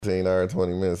hour,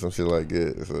 20 minutes, some shit like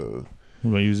that. So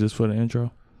You gonna use this for the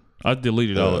intro? I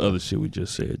deleted all the other shit we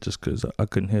just said just because I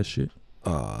couldn't hear shit.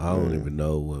 I don't even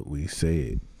know what we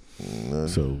said.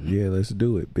 So yeah, let's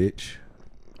do it, bitch.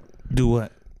 Do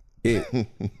what? It.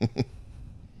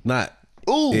 Not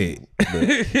ooh. it. But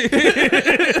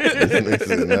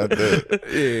Not that.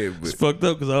 yeah, but It's fucked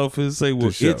up because I was finna say,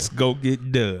 well, it's go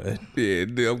get done. yeah,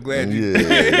 I'm glad you. Yeah.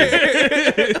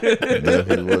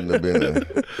 Definitely wouldn't have been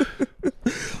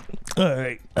All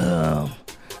right. I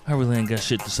really ain't got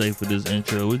shit to say for this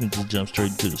intro. We can just jump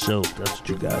straight into the show if that's what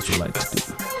you guys would like to do.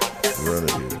 run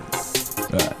it here.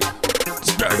 All right.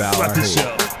 Start Bow about our the head.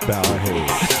 show. Bow our head.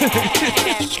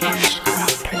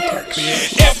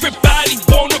 Everybody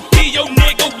wanna be your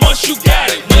nigga once you got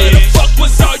it. Where the fuck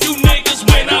was all you niggas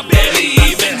when I barely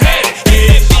even had it?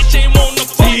 Yeah, bitch ain't wanna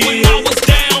fuck when I was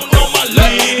down on my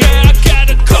luck. Now I got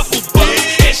a couple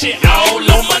bucks and shit all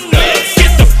on my nuts.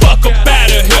 Get the fuck up out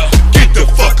of here. Get the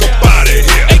fuck up out of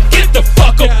here. Hey, get the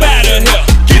fuck up out of here.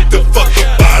 Get the fuck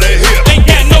up out of here. Ain't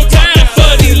got no time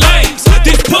for these lames.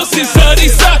 These pussies are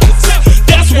these suckers.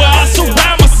 That's why I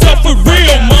surround myself with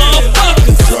real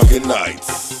motherfuckers. Drunken nights.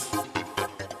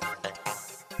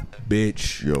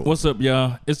 Bitch. Yo. What's up,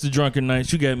 y'all? It's the Drunken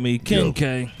Nights. You got me, King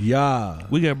K. Yeah.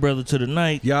 We got Brother to the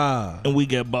Night. Yeah. And we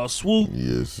got Boss Swoop.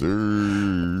 Yes, sir.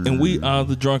 And we are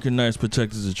the Drunken Knights,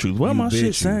 protectors of truth. Why You my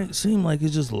shit bitch seem like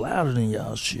it's just louder than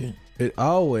y'all shit? It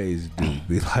always do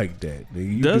be like that.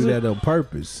 Nigga. You Does do it? that on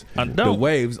purpose. I The don't.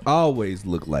 waves always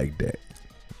look like that.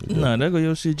 Nah, there go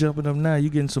your shit jumping up now. You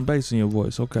getting some bass in your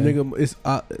voice, okay? Nigga, it's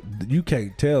you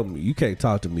can't tell me. You can't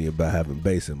talk to me about having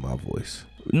bass in my voice.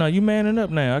 No, you manning up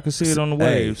now. I can see it on the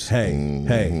waves. Hey.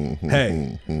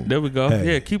 There we go.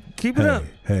 Hey. Yeah, keep it up.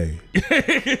 Hey.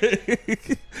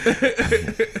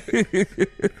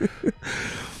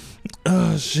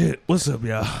 Oh shit. What's up,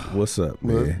 y'all? What's up,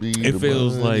 man? It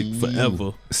feels like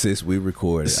forever. Since we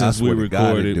recorded, Since I swear we to God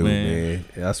recorded, it do, man.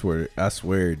 I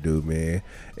swear it do, man.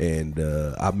 And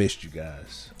I missed you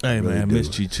guys. Hey, I man, I do.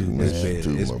 missed you too, man.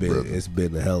 It's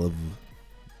been a hell of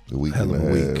a week a and a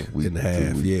week half. and a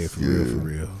half. Yeah, for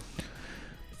real.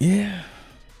 Yeah.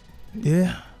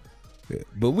 Yeah.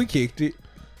 But we kicked it.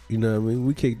 You know what I mean?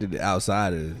 We kicked it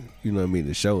outside of, you know what I mean,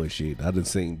 the show and shit. I done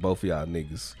seen both of y'all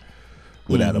niggas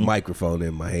without a microphone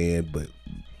in my hand, but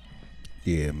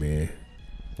yeah, man.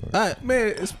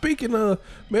 Man, speaking of,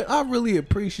 man, I really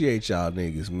appreciate y'all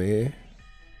niggas, man.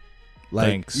 Like,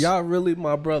 Thanks. y'all really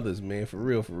my brothers, man. For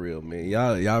real, man.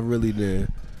 Y'all really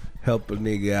done help a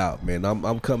nigga out, man.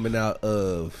 I'm coming out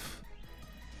of,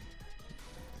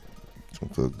 Some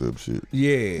fucked up shit.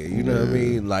 yeah, you know what I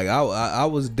mean? Like, I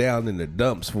was down in the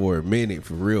dumps for a minute,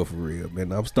 for real,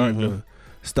 man. I'm starting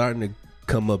to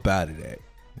come up out of that.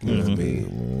 You know what I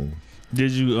mean?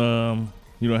 Did you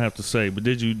you don't have to say, but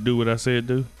did you do what I said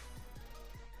do? You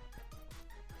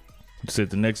said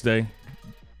the next day?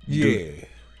 Yeah.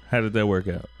 How did that work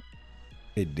out?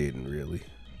 It didn't really.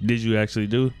 Did you actually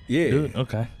do it? Yeah. Do it?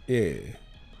 Okay. Yeah.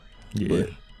 Yeah. But-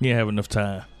 you didn't have enough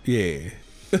time. Yeah.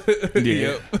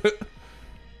 Yeah.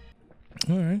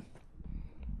 All right.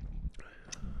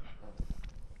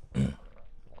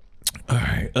 All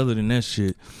right. Other than that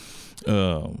shit,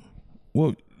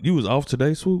 well, you was off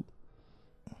today, Swoop?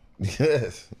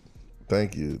 Yes.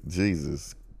 Thank you,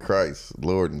 Jesus Christ,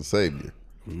 Lord and Savior.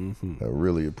 I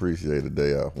really appreciate a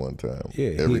day off one time. Yeah.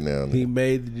 Every now and then.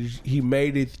 He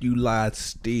made it you lie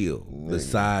still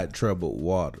beside troubled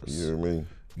waters. You know what I mean?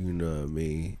 You know what I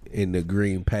mean? In the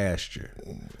green pasture.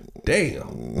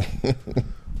 Damn.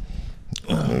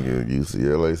 Nigga,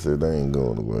 UCLA said they ain't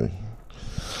going away.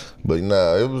 But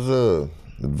nah, it was a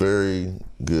very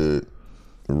good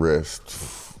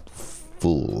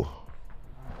restful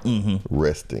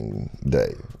resting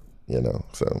day, you know.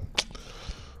 So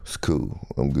it's cool.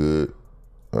 I'm good.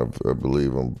 I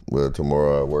believe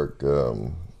tomorrow I work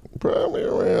probably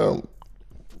around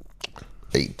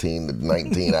 18 to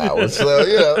 19 hours. So,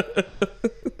 yeah,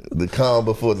 the calm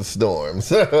before the storm.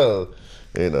 So,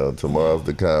 you know, tomorrow's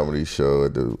the comedy show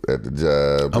at the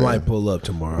job. I might pull up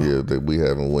tomorrow. Yeah, we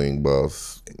having Wing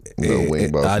Boss.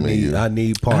 Wing Boss menu. I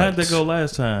need parts. How'd that go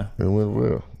last time? It went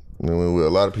well. A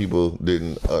lot of people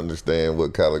didn't understand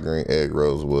what collard green egg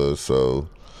rolls was, so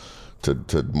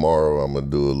tomorrow I'm gonna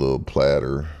do a little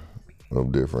platter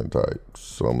of different types.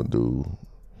 So I'm gonna do,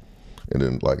 and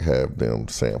then like have them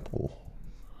sample,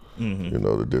 you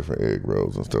know, the different egg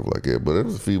rolls and stuff like that. But there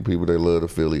was a few people that love the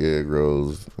Philly egg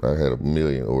rolls. I had 1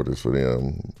 million orders for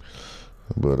them,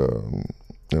 but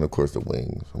And of course the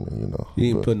wings. I mean, you know.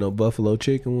 You didn't put no buffalo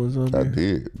chicken ones on there? I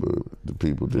did, but the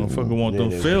people didn't. Motherfucker want them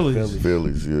Phillies.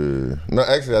 Phillies, yeah. No,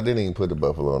 actually, I didn't even put the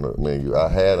buffalo on the menu. I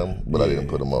had them, but I didn't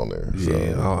put them on there. So.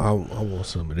 Yeah, I want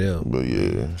some of them. But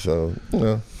yeah, so, you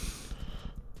know,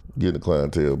 get the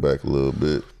clientele back a little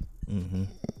bit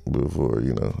before,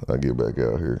 you know, I get back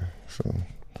out here. So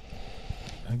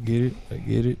I get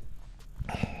it.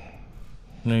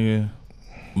 Nigga,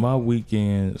 my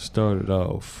weekend started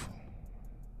off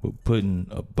with putting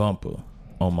a bumper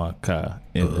on my car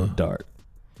in the dark.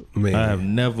 Man. I have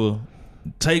never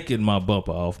taken my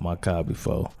bumper off my car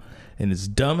before. And it's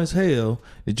dumb as hell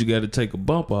that you got to take a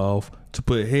bumper off to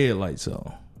put headlights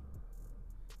on.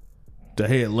 The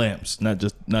headlamps, not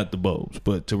the bulbs,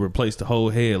 but to replace the whole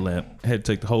headlamp, I had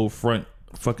to take the whole front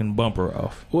fucking bumper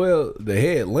off. Well, the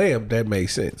headlamp, that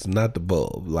makes sense, not the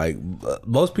bulb. Like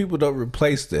most people don't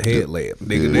replace the headlamp.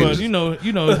 Nigga, Well, you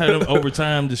know, how them over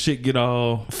time the shit get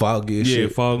all foggy and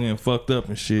shit. foggy and fucked up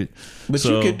and shit. But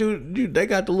so, you can do. They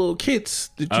got the little kits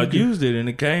that I used it and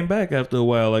it came back after a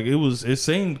while. Like it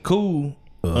seemed cool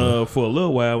for a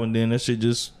little while, and then that shit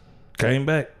just came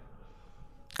back.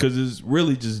 Cause it's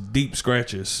really just deep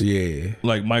scratches,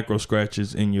 like micro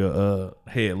scratches in your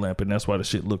headlamp, and that's why the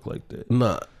shit look like that.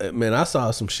 Nah, man, I saw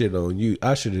some shit on you.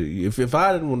 I should have. If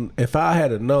I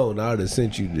had known, I would have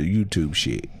sent you the YouTube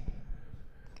shit.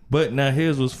 But now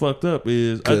here's what's fucked up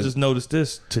is I just noticed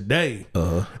this today.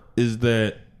 Is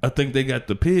that I think they got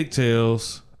the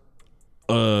pigtails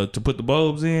to put the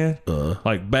bulbs in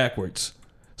like backwards.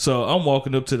 So I'm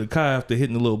walking up to the car after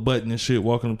hitting the little button and shit,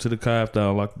 walking up to the car after I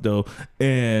unlock the door.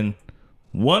 And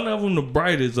one of them, the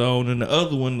bright is on, and the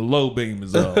other one, the low beam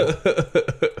is on.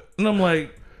 And I'm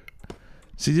like,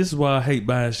 see, this is why I hate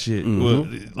buying shit. Well,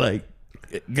 like,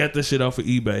 got this shit off of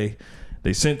eBay.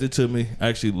 They sent it to me. I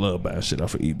actually love buying shit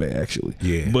off of eBay, actually.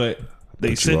 Yeah. But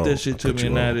they sent that shit to me,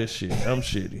 and now this shit, I'm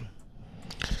shitty.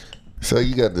 So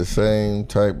you got the same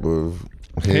type of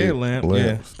Headlamp,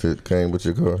 lamps that came with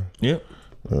your car? Yep.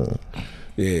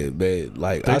 Yeah, man.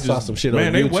 Like I saw some shit on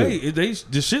YouTube.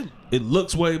 YouTube. The shit. It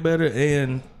looks way better,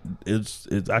 and it's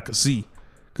I could see.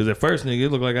 Cause at first, nigga, it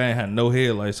looked like I ain't had no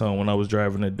headlights on when I was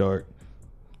driving at dark,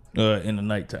 in the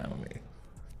nighttime. I mean,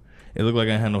 it looked like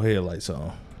I ain't had no headlights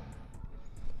on.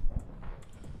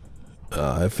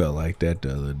 It felt like that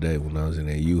the other day when I was in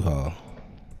that U-Haul.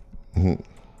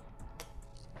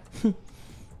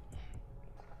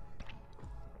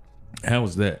 How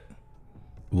was that?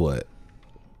 What?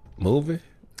 Moving?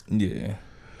 Yeah.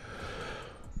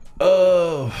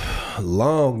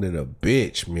 Long than a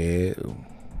bitch, man.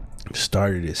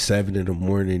 Started at 7 in the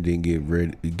morning, didn't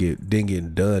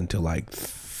get done till like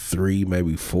 3,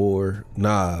 maybe 4.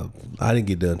 Nah, I didn't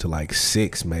get done till like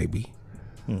 6, maybe.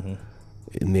 And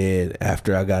then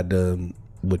after I got done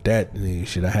with that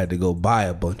shit, I had to go buy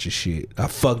a bunch of shit. I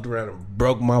fucked around and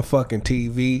broke my fucking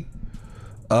TV.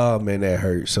 Oh man, that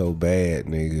hurt so bad,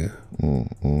 nigga.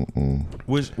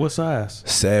 What size?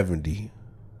 70.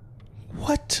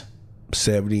 What?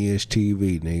 70-inch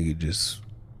TV, nigga, just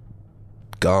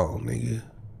gone, nigga.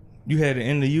 You had it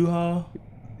in the U-Haul?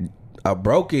 I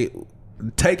broke it,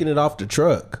 taking it off the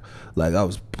truck. Like I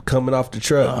was coming off the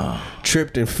truck,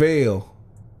 tripped and fell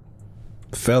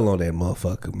on that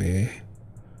motherfucker, man.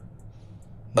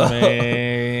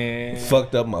 Man.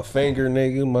 Fucked up my finger,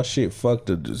 nigga. My shit fucked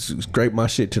up. Scraped my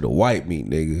shit to the white meat,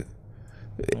 nigga.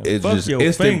 It's fuck just your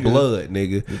instant finger. blood,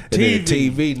 nigga. And then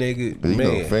TV, nigga. You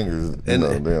know, Man. fingers. And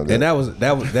Damn, that was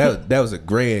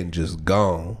 $1,000 just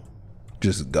gone.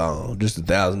 Just gone. Just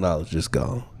 $1,000 just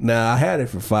gone. Now I had it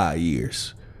for 5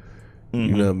 years. You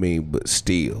know what I mean? But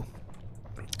still.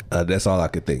 That's all I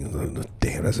could think of.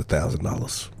 Damn, that's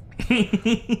 $1,000.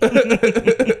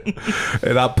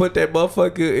 And I put that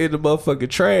motherfucker in the motherfucking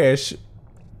trash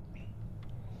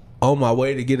on my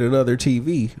way to get another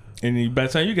TV. And by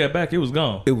the time you got back, it was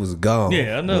gone. It was gone.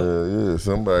 Yeah, I know. Yeah,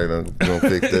 somebody gonna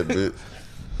fix that bitch.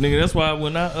 Nigga, that's why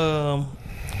when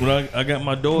I got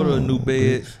my daughter a new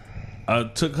bed, I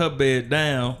took her bed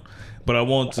down, but I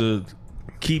want to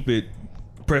keep it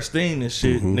pristine and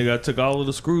shit. Nigga, I took all of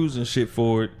the screws and shit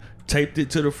for it, taped it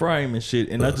to the frame and shit,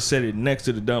 and I just set it next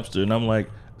to the dumpster. And I'm like,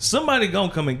 somebody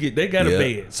gonna come and get. They got a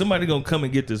bed. Somebody gonna come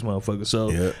and get this motherfucker.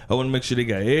 So I want to make sure they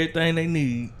got everything they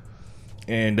need.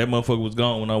 And that motherfucker was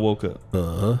gone when I woke up.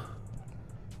 So,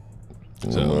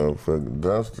 motherfucking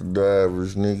dumpster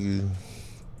divers, nigga.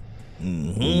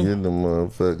 Get them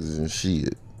motherfuckers and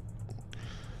shit.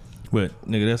 But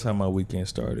nigga, that's how my weekend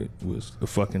started. Was the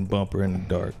fucking bumper in the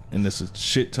dark, and there's a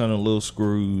shit ton of little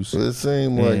screws. But it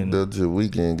seemed like that your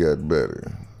weekend got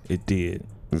better. It did.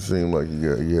 It seemed like you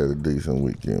had a decent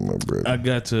weekend, my brother. I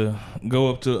got to go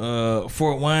up to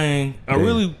Fort Wayne. I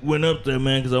really went up there,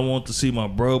 man, because I want to see my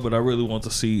bro, but I really want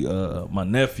to see my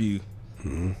nephew.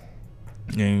 Mm-hmm.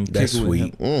 And that's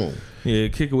sweet. Yeah,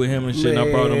 kick it with him and shit. Man, and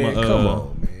I brought him a. Come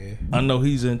on, man. I know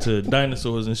he's into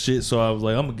dinosaurs and shit, so I was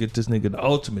like, I'm gonna get this nigga the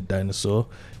ultimate dinosaur.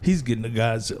 He's getting a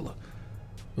Godzilla.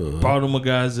 Brought him a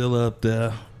Godzilla up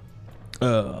there.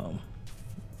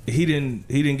 He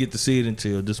didn't get to see it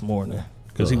until this morning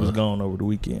because he was gone over the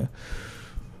weekend.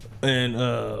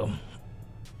 And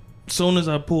soon as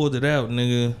I pulled it out,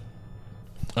 nigga,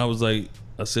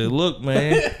 I said, look,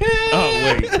 man. Oh,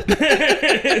 wait.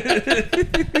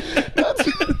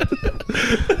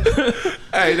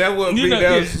 Hey, that wasn't me.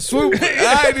 That was swoop. I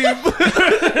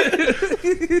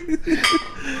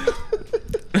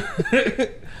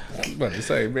was about to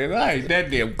say, man, I ain't that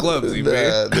damn clumsy,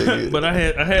 man. But I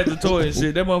had the toy and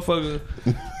shit. That motherfucker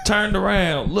turned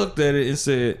around, looked at it, and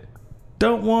said,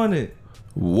 "Don't want it."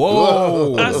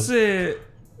 Whoa! I said,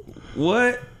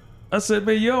 "What?" I said,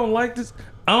 "Man, you don't like this?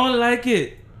 I don't like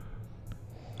it."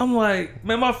 I'm like,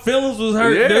 man, my feelings was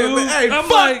hurt, dude. Man, hey, I'm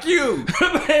fuck like, you.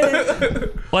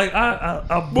 Man, like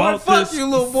I bought fuck this you,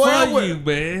 little boy. for you,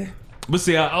 man. But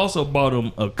see, I also bought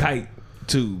him a kite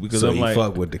too because So I'm you like,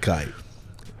 fuck with the kite.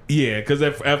 yeah, because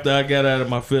after I got out of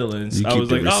my feelings, I was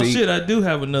like, oh shit, I do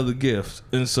have another gift.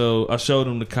 And so I showed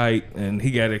him the kite and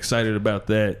he got excited about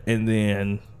that. And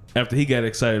then after he got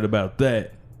excited about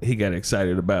that, he got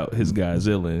excited about his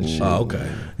Godzilla and shit. Oh,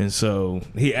 okay. And so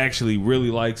he actually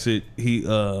really likes it. He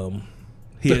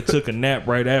had took a nap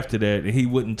right after that and he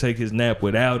wouldn't take his nap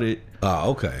without it.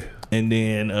 Oh, okay. And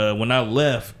then when I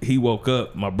left, he woke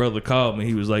up. My brother called me.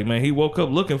 He was like, man, he woke up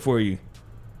looking for you.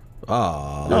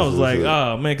 Oh, I was like,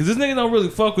 oh man, because this nigga don't really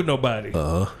fuck with nobody.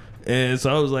 Uh-huh. And so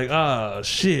I was like,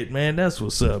 shit, man, that's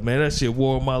what's up, man. That shit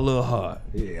warmed my little heart.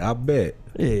 Yeah, I bet.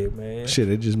 Yeah, man. Shit,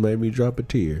 it just made me drop a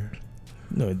tear.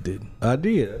 No, it didn't. I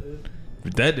did.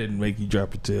 But that didn't make you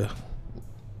drop a tear.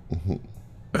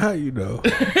 How you know?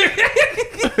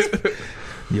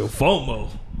 Yo,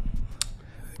 FOMO.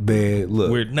 Man,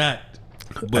 look. We're not.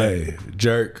 But Hey,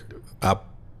 jerk.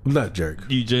 Not jerk.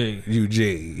 Eugene.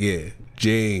 Yeah.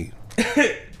 Gene.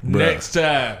 Next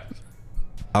time.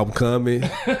 I'm coming.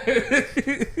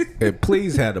 And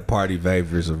please have the party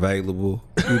favors available.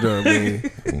 You know what I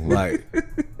mean? Like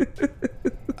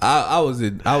I was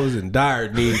in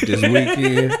dire need this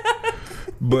weekend.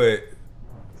 But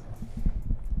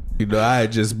you know, I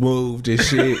had just moved and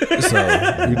shit.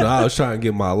 So, you know, I was trying to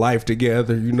get my life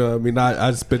together. You know what I mean?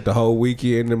 I spent the whole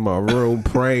weekend in my room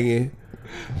praying,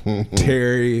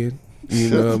 tarrying. You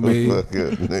know what I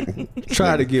mean?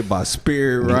 Try to get my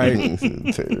spirit right.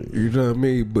 You know what I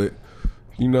mean? But,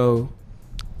 you know,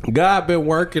 God been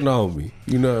working on me.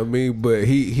 You know what I mean? But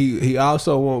he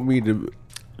also want me to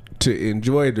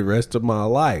enjoy the rest of my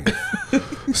life.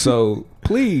 So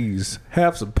please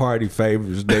have some party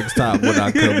favors next time when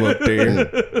I come up there.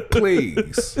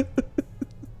 Please.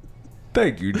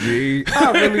 Thank you, G.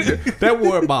 I really that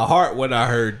warmed my heart when I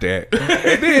heard that.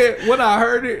 And then when I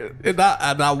heard it and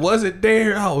I wasn't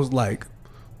there, I was like,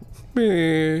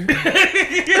 man.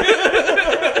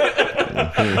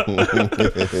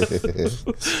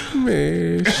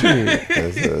 Man, shit.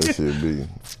 That's how it should be.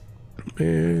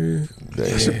 Man,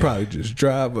 Damn. I should probably just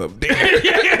drive up there.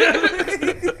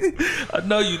 I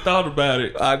know you thought about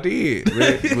it. I did,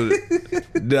 man. But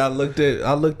then I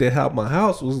looked at how my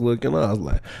house was looking. I was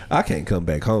like, I can't come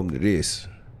back home to this.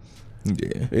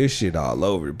 Yeah. This shit all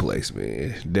over the place,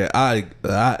 man.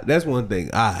 That's one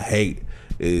thing I hate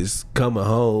is coming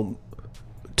home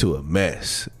to a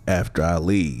mess after I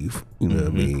leave. You know what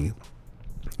I mean?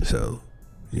 So,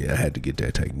 yeah, I had to get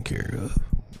that taken care of.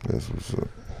 That's what's up.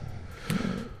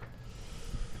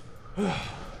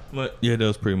 But yeah, that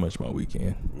was pretty much my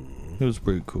weekend. It was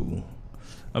pretty cool.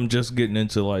 I'm just getting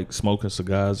into like smoking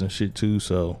cigars and shit too.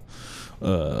 So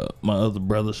my other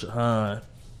brother Shahan,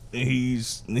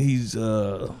 he's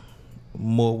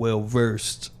more well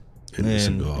versed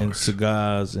in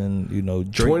cigars and, you know,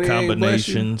 drink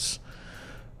combinations.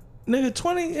 Nigga,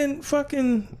 20 and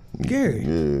fucking Gary.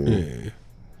 Yeah.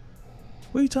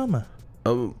 What are you talking about?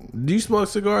 Do you smoke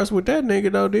cigars with that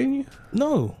nigga though, didn't you?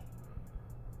 No.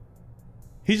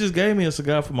 He just gave me a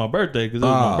cigar for my birthday because it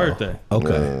was my birthday.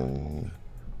 Okay.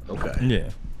 Okay. Yeah.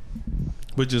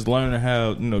 But just learning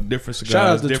how, you know, different Shout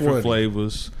out cigars, to different 20.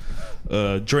 flavors,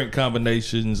 drink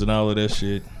combinations and all of that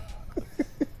shit.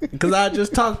 Because I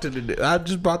just talked to I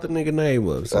just brought the nigga name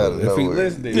up. So if he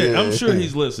listening, Yeah, I'm sure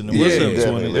he's listening. What's Yeah, up,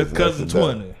 definitely 20? That's cousin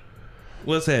listening. 20.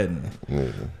 What's happening?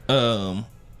 Yeah.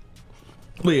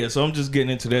 But yeah, so I'm just getting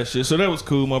into that shit. So that was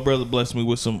cool. My brother blessed me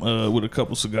with some with a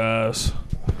couple cigars.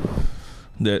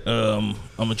 that I'm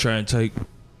gonna try and take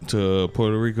to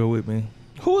Puerto Rico with me.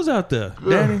 Who was out there?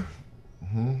 Danny?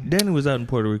 Danny was out in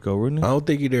Puerto Rico, wasn't he? I don't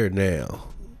think he there now.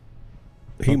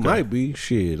 He might be.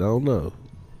 Shit, I don't know.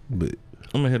 But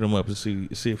I'm gonna hit him up and see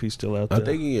if he's still out there. I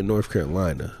think he in North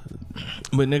Carolina.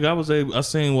 But nigga, I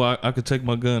seen why I could take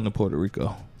my gun to Puerto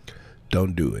Rico.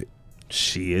 Don't do it.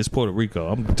 Shit, it's Puerto Rico.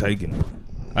 I'm taking it.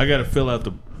 I gotta fill out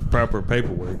the proper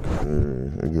paperwork.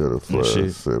 I gotta fly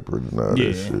separate and all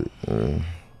that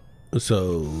shit.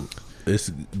 So it's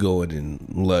going in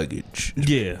luggage.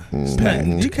 Yeah.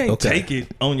 You can't take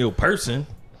it on your person.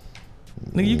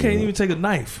 Nigga, you can't even take a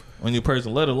knife on your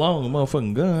person, let alone a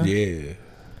motherfucking gun. Yeah.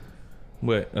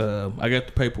 But I got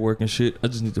the paperwork and shit. I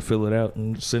just need to fill it out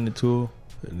and send it to her.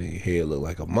 And his head look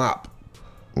like a mop.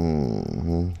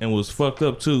 And was fucked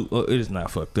up too. Well, it is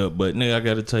not fucked up, but nigga, I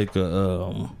gotta take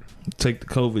the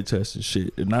COVID test and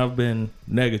shit. And I've been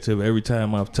negative every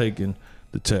time I've taken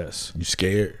the test. You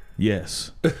scared?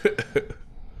 Yes.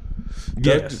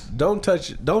 Don't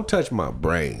touch my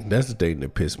brain. That's the thing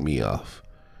that pissed me off.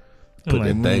 Put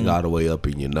that thing all the way up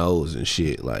in your nose and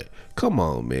shit. Like, come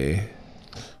on, man.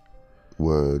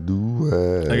 What do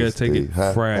I gotta take it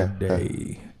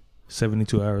Friday,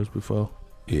 72 hours before.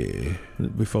 Yeah.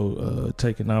 Before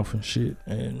taking off and shit.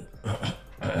 And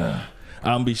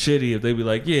I'll be shitty if they be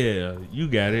like, yeah, you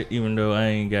got it, even though I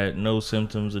ain't got no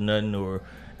symptoms or nothing, or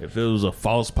if it was a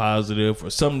false positive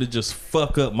or something to just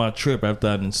fuck up my trip after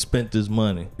I done spent this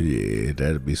money. Yeah,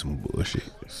 that'd be some bullshit.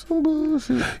 Some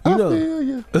bullshit. I feel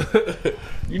you.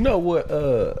 You know what?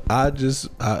 I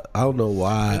don't know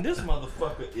why. And this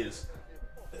motherfucker is.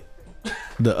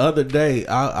 The other day,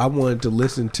 I wanted to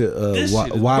listen to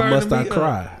Why Must I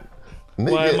Cry?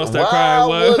 Nigga, Why must I cry?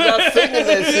 Why was I singing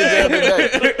that shit the other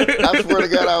day? I swear to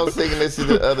God, I was singing that shit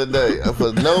the other day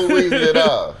for no reason at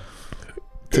all.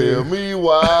 Tell me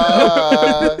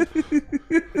why.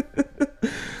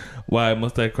 Why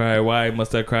must I cry? Why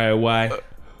must I cry? Why?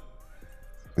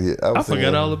 Yeah, I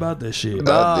forgot all about that shit.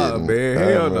 Nah, man,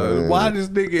 hell no. Why this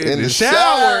nigga in the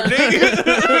shower, nigga?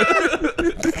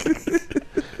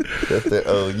 That's that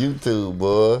old YouTube,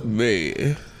 boy.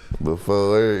 Man.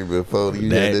 Before you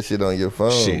had that shit on your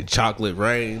phone. Shit, chocolate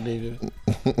rain, nigga.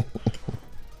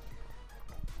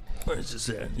 Where's this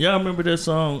at? Y'all remember that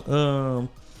song?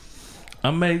 I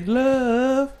make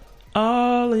love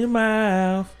all in your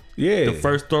mouth. Yeah. The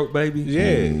first Throat Baby.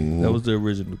 Yeah. That was the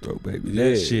original Throat Baby.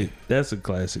 That shit, that's a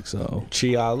classic song.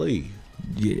 Chi Ali.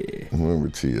 Yeah. Remember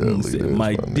Chi Ali?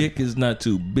 My dick is not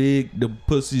too big. The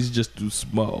pussy's just too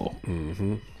small.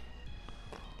 Mm-hmm.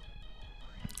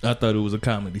 I thought it was a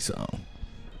comedy song.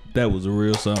 That was a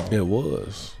real song. It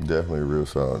was. Definitely a real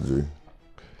song,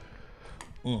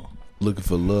 G. Looking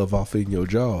for love off in your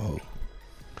jaw.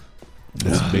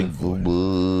 That's big boy.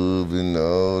 Above in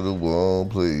all the wrong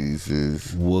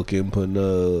places. Wookin'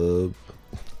 Panub.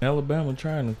 Alabama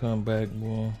trying to come back,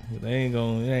 boy. But it ain't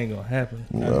gonna happen.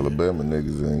 Alabama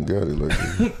niggas ain't got it like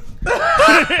that.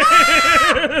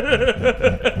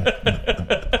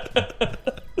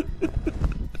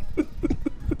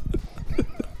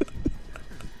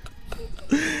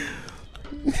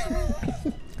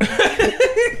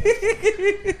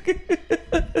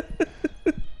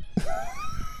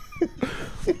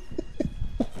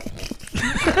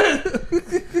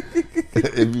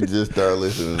 If you just start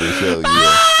listening to the show,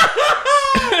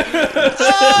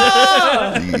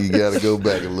 you gotta go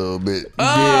back a little bit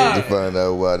to find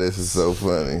out why this is so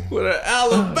funny. With an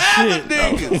Alabama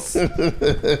niggas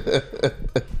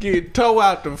getting towed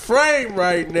out the frame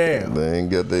right now. They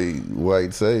ain't got they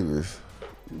white savers.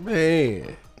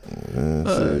 Man.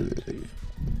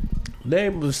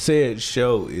 Name of said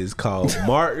show is called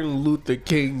Martin Luther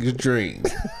King's Dream.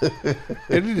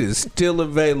 And it is still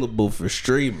available for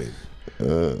streaming.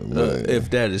 If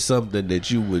that is something that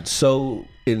you would so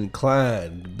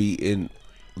inclined be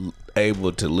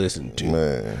able to listen to.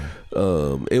 Man.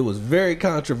 It was very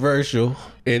controversial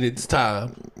in its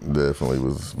time. Definitely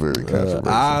was very controversial.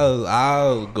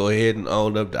 I'll go ahead and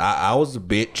own up. I was a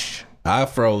bitch. I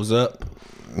froze up.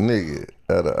 Nigga,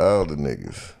 out of all the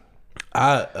niggas.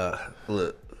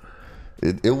 Look.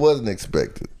 It wasn't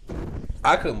expected.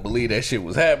 I couldn't believe that shit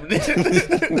was happening.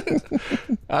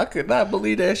 I could not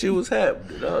believe that shit was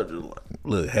happening. I was just like,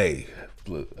 look, hey.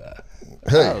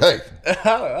 Hey.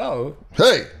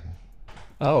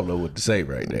 I don't know what to say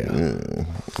right now. Yeah.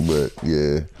 But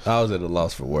yeah. I was at a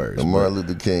loss for words. Martin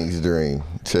Luther King's Dream.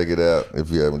 Check it out if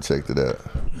you haven't checked it out.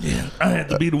 Yeah, I had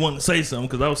to be the one to say something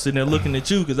because I was sitting there looking at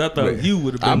you because I thought you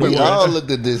would have been. We all looked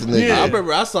at this nigga. Yeah, I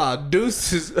remember I saw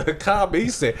Deuce's comment. He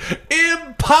said,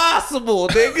 "Impossible,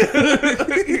 nigga."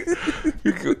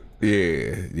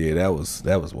 Yeah, that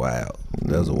was wild.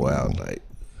 That was a wild night.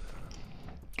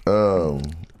 A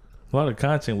lot of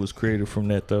content was created from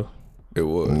that, though. It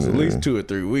was at least 2 or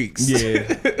 3 weeks.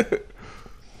 Yeah.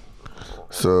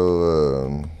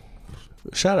 So,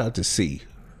 Shout out to C.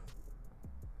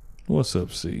 What's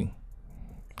up, C?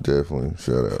 definitely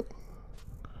shout out.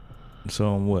 So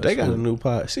on what? They got a new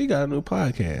C got a new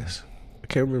podcast. I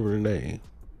can't remember the name.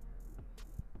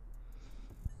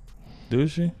 Do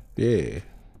she? Yeah.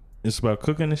 It's about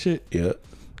cooking and shit? Yep.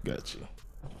 Got you.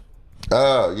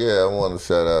 Yeah, I want to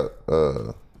shout out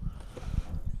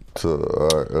to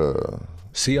our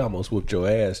C almost whooped your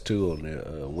ass too on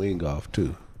the wing off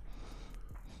too.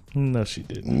 No, she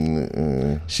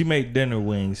didn't. She made dinner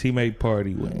wings. He made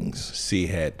party wings. C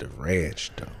had the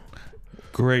ranch though.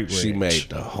 Great ranch. She made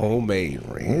the homemade it's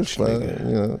ranch. fine, Nigga.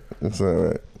 you know, it's all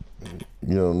right.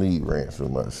 You don't need ranch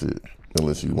with my shit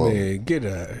unless you want. Man, get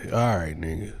out. All right,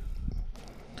 nigga.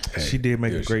 She did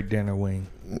make a great dinner wing.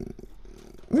 Yeah,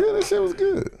 that shit was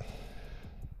good.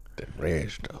 That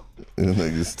ranch though. This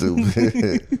nigga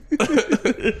stupid.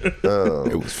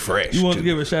 It was fresh. You want to too.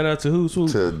 give a shout out to who?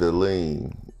 To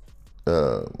Delene.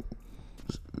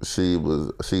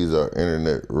 She's our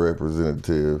internet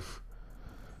representative.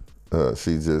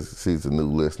 She's a new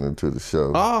listener to the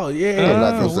show. Oh yeah. I'm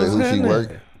not gonna say what's who she happening?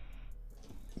 worked.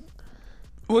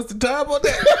 What's the time on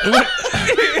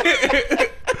that?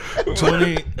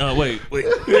 20. Oh, wait.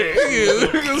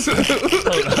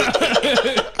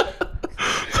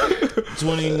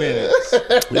 20 minutes.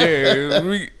 Yeah,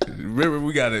 we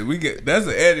got it. We get that's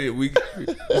an edit. We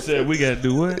Said we got to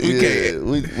do what?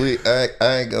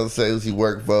 I ain't gonna say who she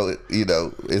worked for. You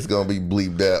know, it's gonna be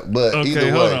bleeped out. But Okay,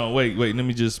 either hold way, on. Wait. Let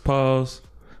me just pause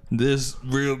this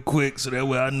real quick so that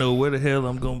way I know where the hell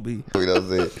I'm going to be. you know what I'm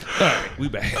saying? All right, we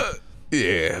back.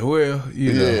 yeah. Well,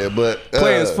 you know, Yeah, but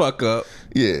plans fuck up.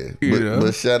 Yeah, You know?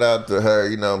 but shout out to her.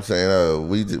 You know what I'm saying?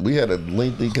 We had a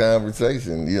lengthy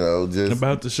conversation. You know, just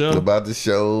About the show? about the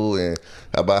show, and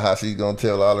about how she's gonna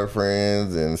tell all her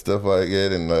friends and stuff like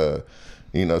that. And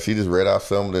you know, she just read off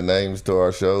some of the names to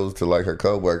our shows to like her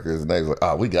coworkers, and they was like,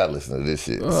 "Oh, we gotta listen to this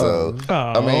shit." So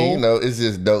I mean, you know, it's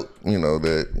just dope. You know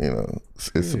that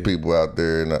it's some people out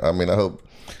there, and I mean, I hope.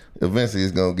 Eventually,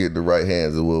 it's gonna get the right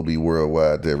hands. It will be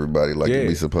worldwide to everybody, like Yeah. it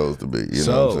be supposed to be. You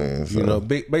So, know what I'm saying? So, you know,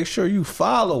 make sure you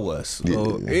follow us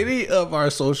on any of our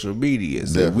social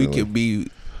medias that we Definitely. can be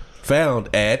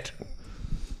found at.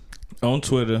 On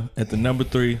Twitter at the number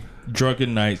 3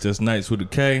 Drunken Nights. That's Nights with a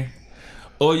K.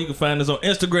 Or you can find us on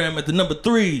Instagram at the number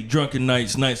 3 Drunken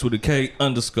Nights, Nights with a K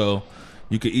 _.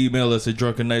 You can email us at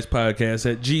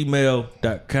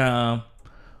drunkennightspodcast@gmail.com.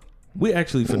 We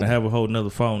actually finna have a whole nother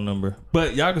phone number,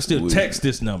 but y'all can still text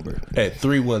this number. At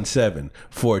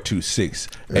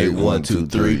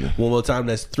 317-426-8123. One more time,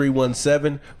 that's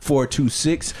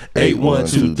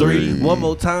 317-426-8123. One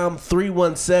more time,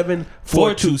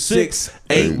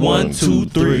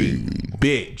 317-426-8123.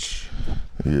 Bitch.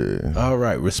 yeah. All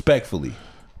right, respectfully.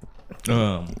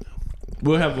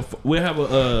 We'll have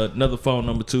another phone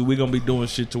number too. We're gonna be doing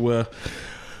shit to where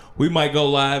we might go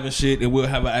live and shit, and we'll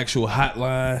have an actual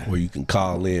hotline. Where you can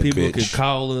call in, People bitch. can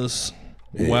call us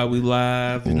while we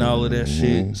live and all of that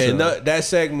shit. So, And that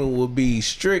segment will be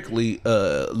strictly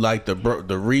like the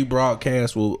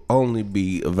rebroadcast will only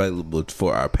be available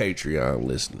for our Patreon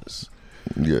listeners,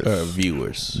 Yes.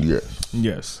 viewers. Yes.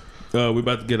 yes, we're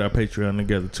about to get our Patreon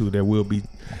together too. There will be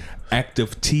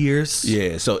active tiers.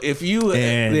 Yeah, so if you,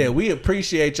 And- we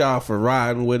appreciate y'all for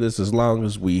riding with us as long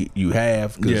as you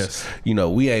have, because Yes. you know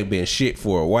we ain't been shit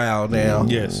for a while now.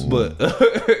 Yes. but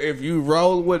if you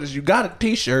roll with us, you got a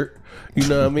T-shirt. You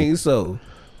know what I mean? So.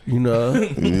 You know, we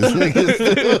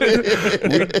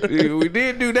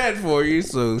did do that for you,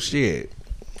 so shit.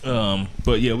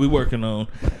 But yeah, we working on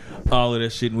all of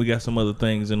that shit, and we got some other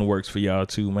things in the works for y'all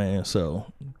too, man.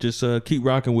 So just keep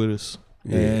rocking with us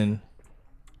and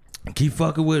keep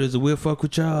fucking with us, and we'll fuck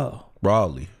with y'all.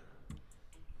 Raleigh.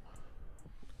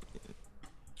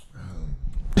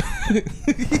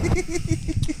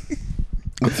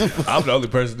 I'm the only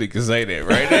person that can say that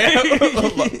right now.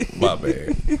 My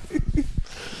bad.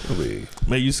 I mean,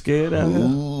 Man, you scared out here?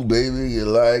 Ooh, baby, you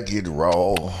like it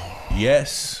raw.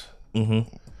 yes.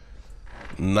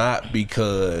 Not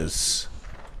because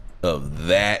of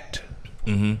that.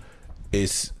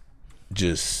 It's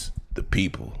just the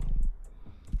people.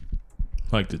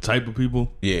 Like the type of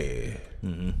people? Yeah.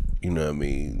 You know what I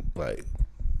mean? Like,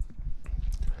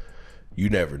 you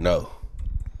never know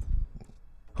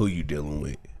who you dealing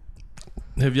with.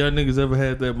 Have y'all niggas ever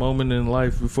had that moment in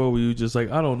life before where you just like,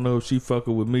 I don't know if she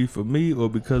fucking with me for me or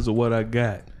because of what I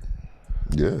got?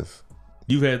 Yes.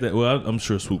 You've had that. Well, I'm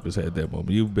sure Swoop has had that moment.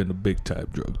 You've been a big time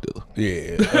drug dealer.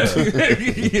 Yeah.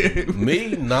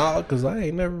 Me? Nah, because I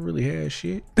ain't never really had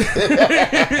shit. You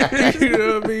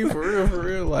know what I mean? For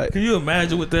real. Like, Can you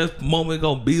imagine what that moment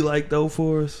gonna be like though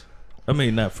for us? I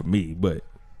mean, not for me, but.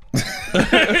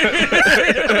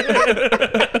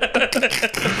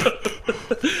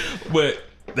 But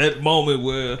that moment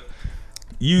where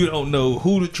you don't know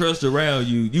who to trust around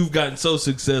you, you've gotten so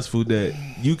successful that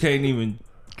you can't even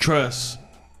trust.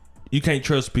 You can't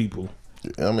trust people.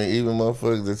 I mean, even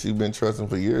motherfuckers that you've been trusting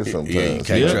for years sometimes. yeah, you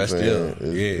can't know trust what I'm them.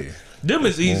 saying? Yeah. Them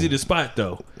is easy to spot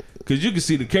though, cause you can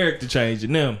see the character change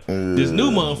in them. This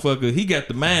new motherfucker, he got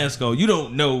the mask on. You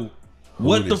don't know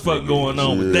what the this fuck nigga going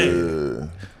on with that.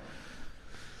 Yeah.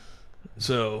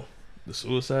 So the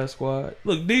Suicide Squad.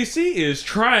 Look, DC is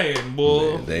trying,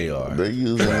 boy. Man, they are. They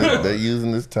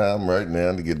using this time right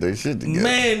now to get their shit together.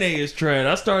 Man, they is trying.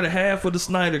 I started half of the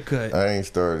Snyder cut. I ain't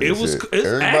started. It this was- shit. it's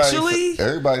Everybody- actually-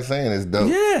 everybody's saying it's dope.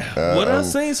 Yeah, what I've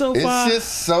seen so far. It's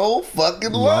just so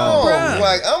fucking long. Bruh.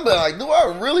 Like I'm like, do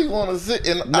I really want to sit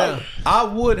and Now, I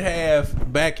would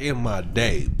have back in my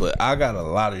day, but I got a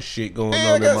lot of shit going I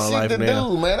on in got my shit life to now.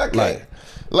 do, man. I can't.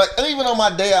 Like even on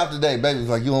my day after day, baby's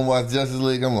like, you want to watch Justice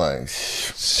League? I'm like,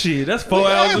 Shit, that's 4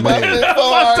 hours a I day. spent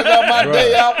 4 hours on my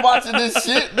day out watching this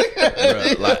shit.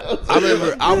 Bruh, like, I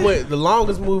remember the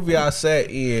longest movie I sat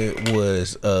in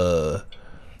was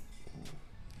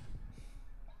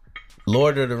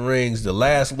Lord of the Rings, the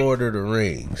last Lord of the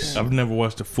Rings. I've never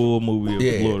watched a full movie of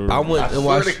Yeah, Lord of the I Rings. went and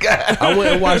swear to God. I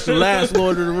went and watched the last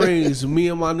Lord of the Rings. Me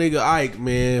and my nigga Ike,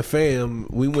 man, fam,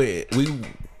 we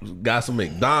got some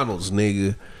McDonald's,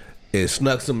 nigga, and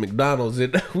snuck some McDonald's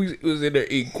in. We was in there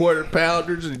eating quarter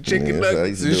pounders and chicken Yes, I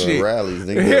nuggets used to and do shit. rallies.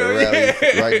 Nigga, Hell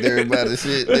rallies right there by the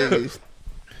shit,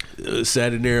 nigga.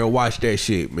 Sat in there and watched that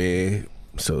shit, man.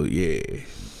 So yeah,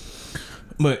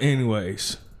 But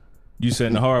anyways, you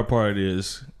said the hard part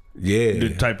is yeah,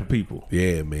 the type of people.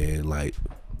 yeah, man. Like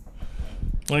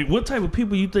Like, what type of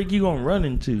people you think you gonna run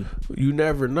into? you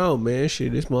never know, man.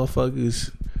 Shit, this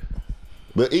motherfucker's.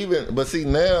 But see,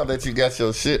 now that you got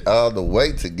your shit all the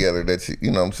way together, that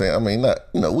you know what I'm saying? I mean, not,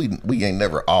 we ain't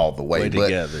never all the way, but,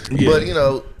 together.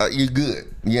 But, you good.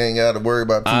 You ain't got to worry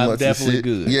about too I'm much of definitely shit.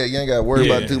 good. Yeah, you ain't got to worry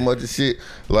Yeah. about too much of shit.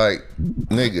 Like,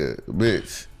 nigga,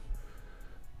 bitch.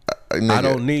 Nigga, I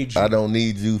don't need you. I don't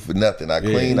need you for nothing. I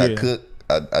clean, I yeah. cook,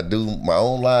 I do my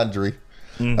own laundry.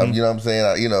 You know what I'm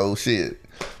saying? Shit.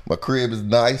 My crib is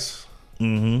nice.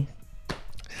 Mm-hmm.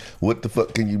 What the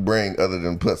fuck can you bring other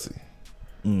than pussy?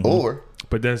 Or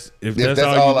But if that's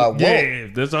all I want, yeah,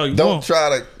 if that's all you don't want.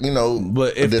 try to,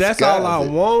 But if that's all I disguise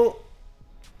it. want,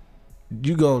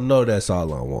 you gonna know that's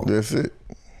all I want. That's it.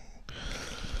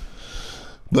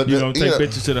 But You gonna take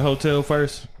bitches to the hotel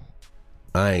first?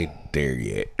 I ain't there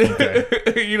yet.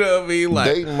 You know what I mean? Like,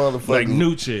 dating motherfuckers, Like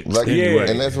new chicks. like anyway.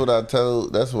 and that's what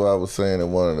that's what I was saying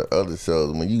in one of the other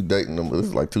shows. When you dating them, this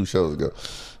is like 2 shows ago.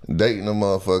 Dating a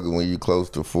motherfucker when you close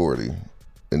to 40,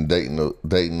 and dating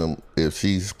them if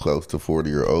she's close to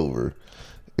 40 or over,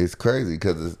 it's crazy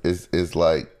because it's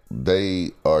like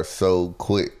they are so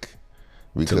quick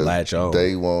because latch on.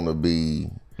 they want to be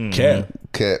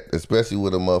kept, especially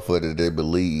with a motherfucker that they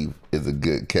believe is a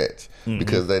good catch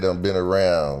because they done been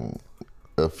around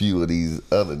a few of these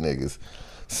other niggas.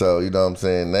 So, you know what I'm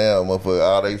saying? Now, motherfucker,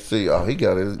 all they see, he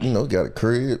got his, got a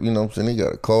crib, you know what I'm saying? He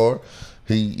got a car.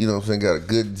 He, you know what I'm saying, got a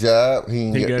good job.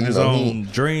 He got his own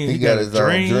dream. He got his own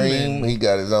dream. and- He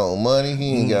got his own money.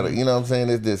 He ain't got, you know what I'm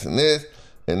saying, this and this.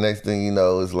 And next thing you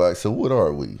know, it's like, so what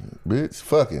are we? Bitch,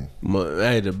 fucking.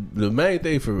 hey, the main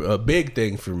thing a big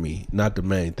thing for me, not the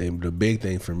main thing, but the big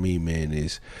thing for me, man,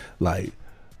 is like,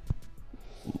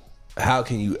 how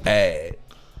can you add?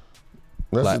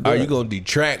 That's Like, the are you thing. gonna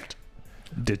detract?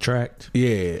 Detract.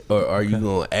 Yeah, or are you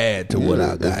gonna add to what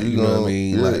I if got? You know what I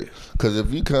mean? yeah. Like, Cause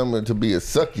if you coming to be a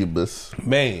succubus,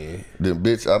 man, then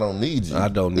bitch, I don't need you. I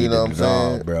don't need you know it what I'm at all,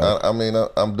 saying, bro. I mean,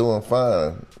 I'm doing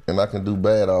fine, and I can do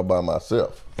bad all by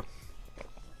myself.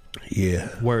 yeah,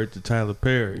 Word to Tyler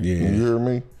Perry. You yeah. hear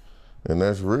me? And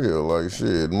that's real. Like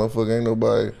shit, motherfucker, ain't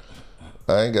nobody.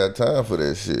 I ain't got time for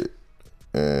that shit.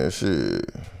 And shit,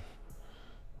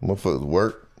 motherfuckers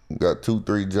work, got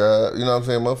 2-3 jobs. You know what I'm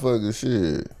saying? Motherfuckers,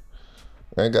 shit,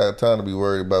 ain't got time to be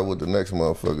worried about what the next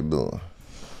motherfucker doing.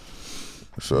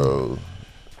 So,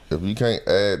 if you can't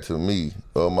add to me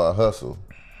or my hustle,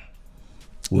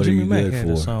 What Jimmy are you Mack good had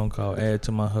for? a song called "Add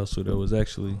to My Hustle" that was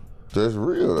actually that's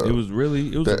real though. it was a that really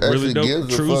actually dope,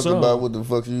 gives a true fuck song. about what the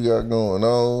fuck you got going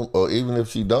on, or even if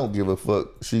she don't give a fuck,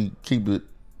 she keep it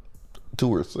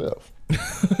to herself.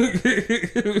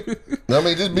 I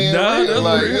mean, just being real.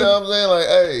 Like, you know what I'm saying? Like,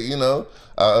 hey, you know,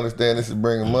 I understand this is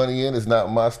bringing money in. It's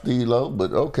not my stilo,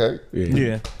 but okay.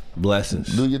 Yeah. Blessings.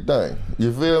 Do your thing.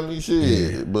 You feel me?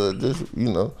 Shit. But just,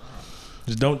 you know.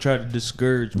 Just don't try to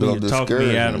discourage me Don't or talk discourage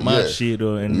me out of me, my yeah. shit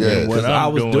or and Yeah, what 'cause I'm I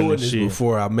was doing and this shit.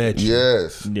 before I met you.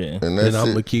 Yes. Yeah. And that's And I'm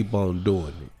it. gonna keep on doing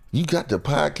it. You got the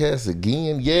podcast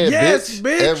again? Yeah, Yes,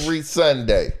 bitch. Every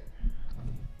Sunday.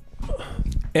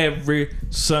 Every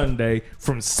Sunday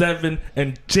from 7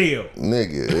 until.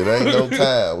 Nigga, it ain't no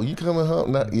time. When you coming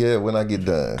home? Not when I get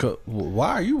done.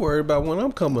 Why are you worried about when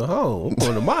I'm coming home? I'm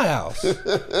going to my house.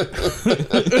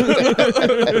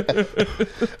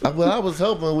 Well, I was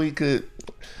hoping we could.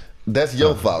 That's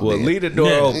your fault. Well, then. leave the door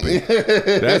open.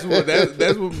 That's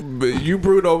what you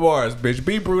Bruno Mars, bitch.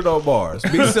 Be Bruno Mars.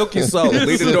 Be Silky Soul.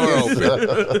 Leave the door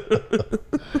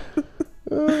open.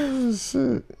 Oh,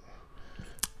 shit.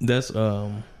 That's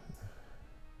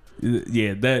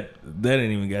yeah, that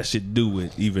ain't even got shit to do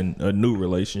with even a new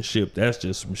relationship. That's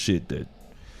just some shit that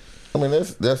I mean,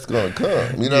 that's gonna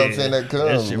come. You know what I'm saying? That comes.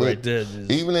 That shit But right there. Just,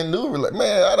 even in new relationship,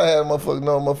 man, I done had a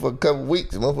motherfucker a couple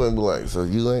weeks. Motherfucker be like, so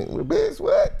you ain't with bitch?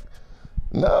 What?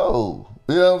 No.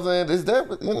 You know what I'm saying? Is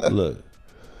that, you know? Look,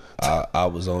 I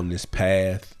was on this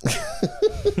path.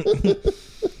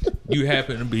 you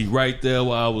happen to be right there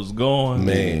while I was going.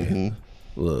 Man,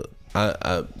 look,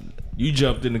 You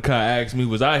jumped in the car, asked me,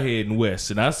 was I heading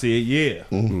west? And I said, yeah.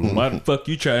 Why the fuck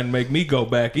you trying to make me go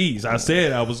back east? I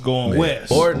said I was going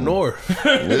west. or north.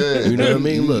 Yeah. You know what I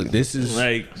mean? Look, this is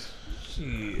like,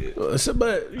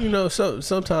 but you know,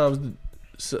 sometimes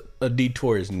a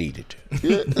detour is needed.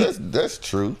 Yeah, that's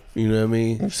true. You know what I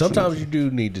mean? Sometimes you do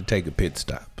need to take a pit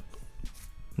stop.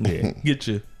 yeah,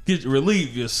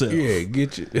 relieve yourself. Yeah,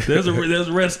 get you. There's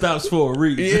rest stops for a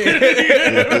reason.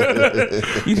 Yeah.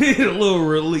 You need a little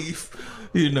relief,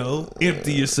 you know,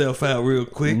 empty yourself out real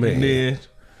quick, Man. and then,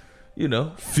 you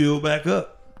know, fill back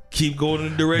up. Keep going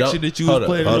in the direction that you Hold was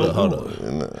up, planning hold on up.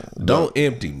 going. Don't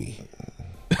empty me.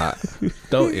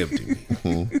 Don't empty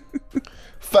me.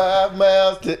 5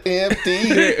 miles to empty.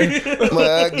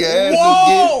 My gas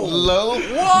Whoa! is getting low.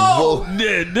 Whoa!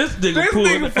 Yeah, this nigga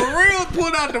pulled for real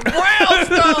pulled out the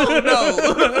brownstone though.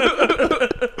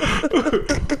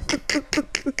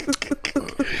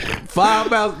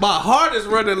 5 miles. My heart is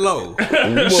running low.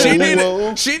 She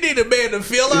need a man to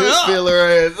fill her Just up. fill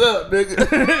her ass up, nigga.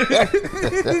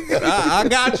 I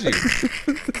got you.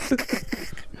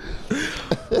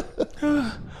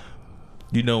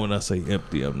 You know, when I say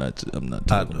empty, I'm not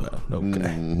talking about.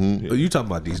 Okay, Oh, you talking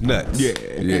about these nuts? Yeah.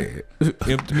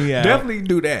 empty me out. Definitely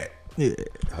do that. Yeah.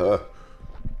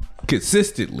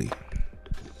 Consistently.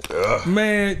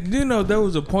 Man, you know, there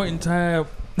was a point in time.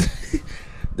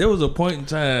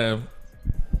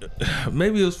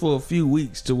 Maybe it was for a few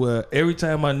weeks to where every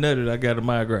time I nutted, I got a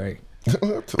migraine.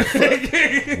 What the fuck?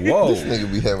 Whoa. This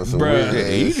nigga be having some Bruh. weird Yeah, ass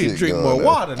you need shit to drink going more on.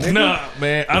 water, nigga. Nah,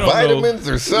 man, I don't know. Vitamins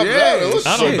or something. Yeah,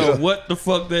 I don't shit. know what the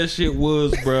fuck that shit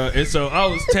was, bro. And so I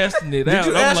was testing it out.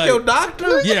 Did you I'm ask like, your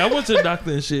doctor? yeah, I went to the doctor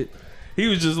and shit. He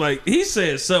was just like, he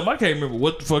said something. I can't remember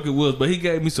what the fuck it was, but he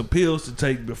gave me some pills to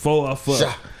take before I fuck.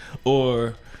 Sha.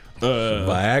 Or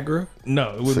Viagra?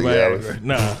 no, it wasn't Cialis. Viagra.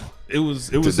 Nah, it was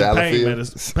some Tadalafil?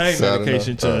 pain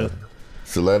medication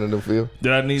Sildenafil?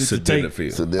 that I needed to take.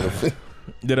 Sildenafil.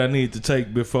 That I need to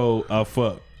take before I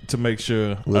fuck to make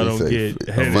sure What I do don't you say? get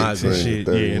A headaches and migraine, shit.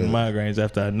 30 Yeah, and minutes. migraines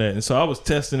after I nut. And so I was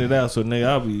testing it out. So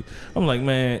nigga, I'm like,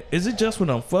 man, is it just when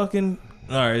I'm fucking?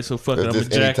 All right, so fuck it, It's I'm gonna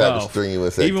just any jack type of off.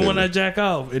 strenuous Even when I activity. jack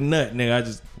off and nut, nigga, I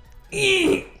just.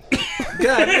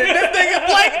 God, this nigga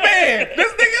Blank Man.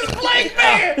 This nigga's Blank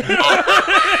Man.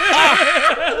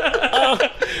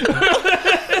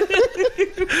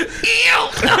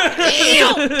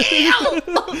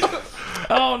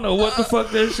 I don't know what the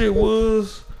fuck that shit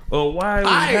was or why it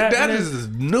was That happening. is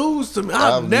news to me.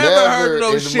 I've never heard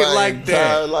no in shit my like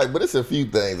entire that. life, but it's a few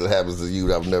things that happens to you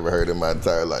that I've never heard in my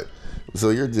entire life. So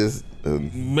you're just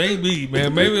Maybe,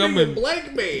 man. Maybe I'm in. Blank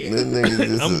Man. this nigga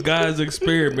just I'm God's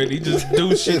experiment. He just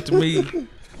do shit to me.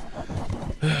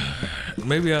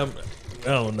 Maybe I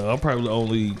don't know. I'm probably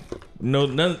only no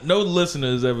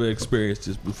listeners ever experienced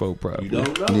this before. Probably.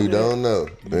 you don't know.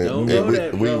 don't know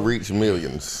that, we bro. reach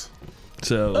millions.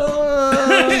 So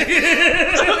I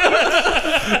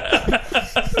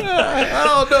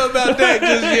don't know about that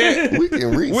just yet. We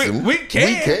can reach them. we can.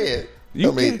 We can. You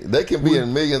I mean, they can be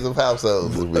in millions of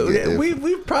households. If we get there.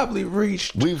 We've probably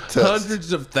reached We've touched-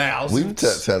 hundreds of thousands. We've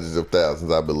touched hundreds of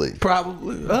thousands, I believe.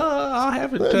 Probably. I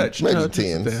haven't touched Maybe hundreds of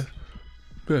tens. thousands.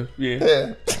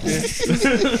 Yeah.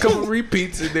 Couple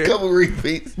repeats in there. Couple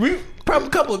repeats. Probably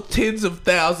a couple tens of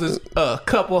thousands, a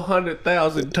couple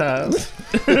 100,000 times.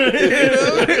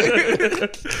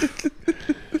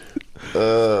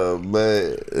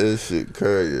 Man, this shit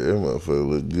crazy. That motherfucker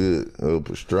look good. Oh,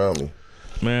 pastrami.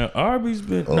 Man, Arby's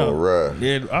been right.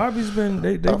 Yeah, Arby's been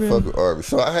they I been fuck with Arby's.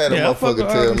 So I had a I fuck motherfucker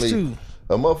with tell Arby's me. too.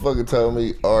 A motherfucker told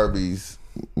me Arby's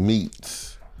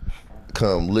meats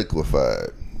come liquefied,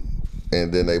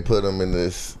 and then they put them in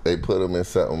this. They put them in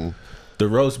something. The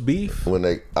roast beef,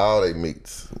 When all they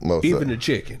meats, most even of the it.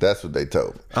 chicken. That's what they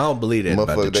told me. I don't believe that about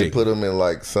the Motherfucker, they chicken. put them in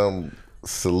like some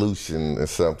solution or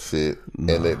some shit, and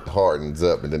it hardens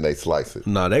up, and then they slice it.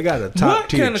 No, they got a top What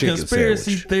tier kind of chicken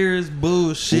conspiracy sandwich. theorist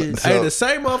bullshit? So- Hey, the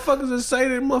same motherfuckers that say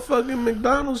that motherfucking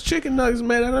McDonald's chicken nuggets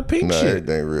made out of pink Nah, shit.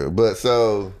 everything real. But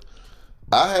so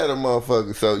I had a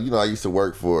motherfucker. So I used to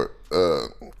work for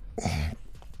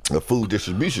a food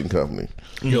distribution company.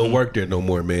 You don't work there no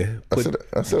more, man. Put, said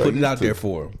I put it used out to. there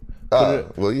for them.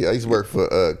 Well, yeah, I used to work for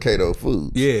Cato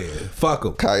Foods. Yeah, fuck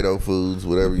them. Kaido Foods,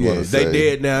 whatever you Yeah, want to say. they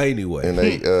dead now anyway. And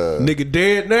they Nigga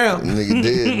dead now. nigga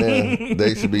dead now.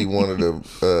 They should be one of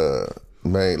the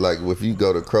main. Like if you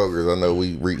go to Kroger's, I know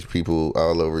we reach people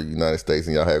all over the United States,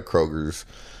 and y'all have Kroger's,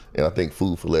 and I think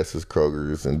Food for Less is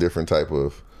Kroger's, and different type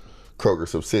of Kroger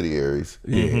subsidiaries.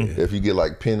 Yeah. If you get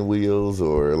like pinwheels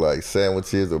or like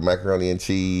sandwiches or macaroni and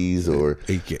cheese or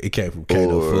It came from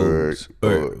Cato Foods.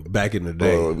 Or back in the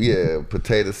day. yeah,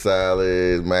 potato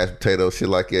salad, mashed potato, shit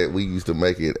like that. We used to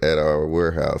make it at our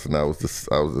warehouse, and I was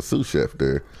the sous chef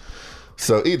there.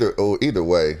 So either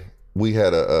way, we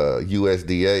had a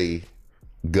USDA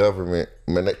government.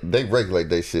 Man, they regulate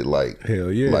that shit like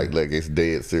Hell yeah. like it's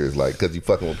dead serious, like because you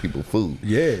fucking with people's food.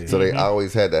 Yeah. So they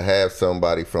always had to have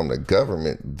somebody from the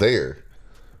government there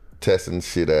testing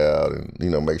shit out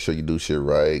and make sure you do shit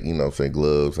right. You know what I'm saying?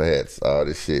 Gloves, hats, all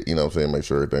this shit. You know what I'm saying? Make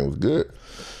sure everything was good.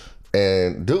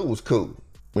 And dude was cool.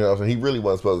 You know what I'm saying? He really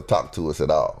wasn't supposed to talk to us at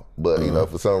all. But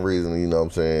for some reason, you know what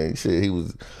I'm saying? Shit, he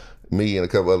was me and a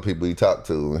couple other people he talked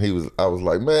to, and I was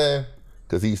like, man.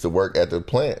 Because he used to work at the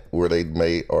plant where they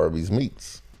made Arby's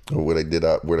meats, or where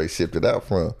they shipped it out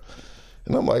from.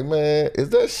 And I'm like, man,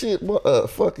 is that shit a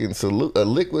fucking a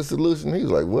liquid solution? He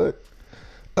was like, what?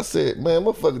 I said, man,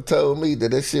 motherfucker told me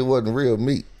that shit wasn't real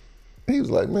meat. He was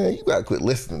like, man, you gotta quit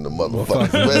listening to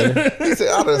motherfuckers, man. He said,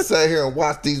 I done sat here and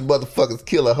watched these motherfuckers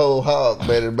kill a whole hog,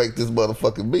 man, and make this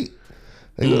motherfucking meat.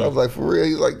 I was like, for real?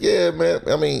 He was like, yeah, man.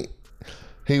 I mean,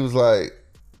 he was like,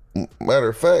 matter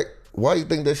of fact, why you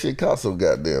think that shit costs so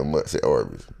goddamn much at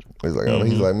Arby's? He's like,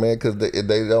 he's like, man, because they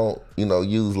don't,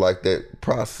 use like that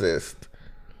processed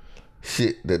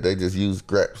shit that they just use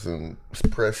scraps and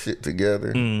press shit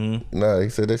together. Nah, he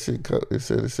said that shit.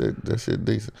 That shit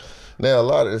decent. Now a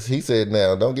lot of this, he said.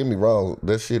 Now don't get me wrong,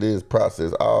 that shit is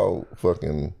processed. All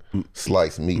fucking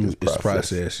sliced meat is processed. It's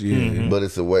processed, yeah. But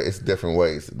it's different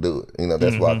ways to do it.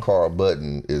 That's why Carl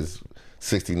Button is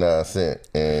 69 cents,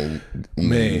 and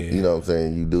you know what I'm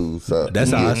saying, you do something. That's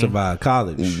how I survived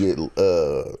college. You get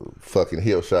fucking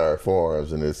Hillshire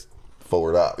Farms, and it's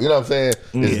 $4. You know what I'm saying?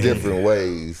 It's different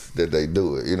ways that they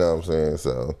do it. You know what I'm saying?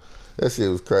 So that shit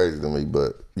was crazy to me.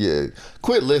 But yeah,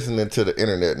 quit listening to the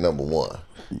internet. Number one,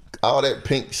 all that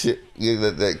pink shit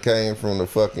that came from the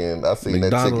fucking I seen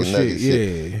McDonald's that chicken nugget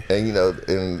shit. yeah.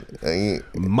 And and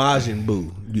Majin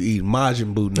Buu. You eat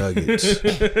Majin Buu nuggets.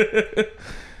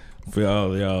 For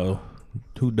all y'all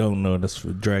who don't know, that's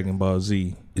for Dragon Ball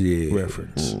Z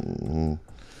reference.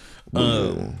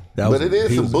 But it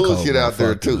is some bullshit out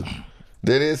there too.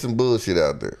 There is some bullshit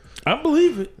out there. I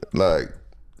believe it. Like,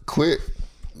 quit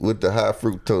with the high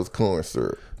fructose corn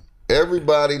syrup.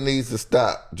 Everybody needs to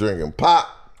stop drinking pop,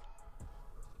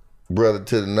 brother,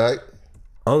 to the night.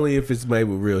 Only if it's made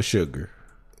with real sugar.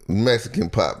 Mexican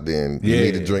pop, then you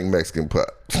need to drink Mexican pop.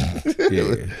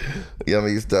 Yeah. Y'all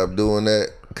need to stop doing that,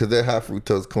 because that high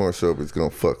fructose corn syrup is gonna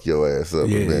fuck your ass up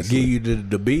Yeah, eventually. give you the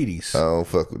diabetes. I don't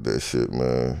fuck with that shit,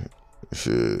 man.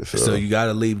 Shit. So you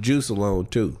gotta leave juice alone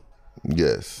too.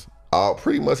 Yes,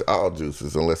 pretty much all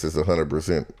juices, unless it's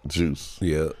 100% juice,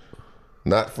 Yeah.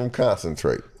 not from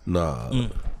concentrate. Nah.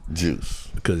 Juice.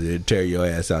 Because it'll tear your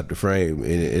ass out the frame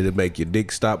and it'll make your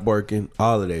dick stop working.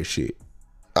 All of that shit.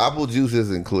 Apple juice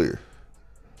isn't clear.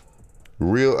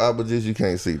 Real apple juice you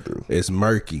can't see through. It's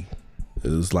murky.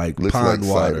 It's like Looks pond like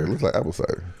water. cider. Looks like apple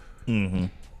cider.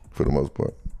 For the most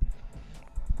part.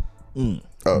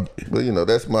 Oh, but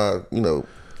that's my.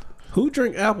 Who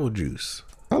drink apple juice?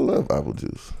 I love apple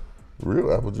juice.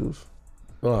 Real apple juice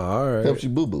Oh, all right. helps you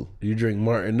boo boo. You drink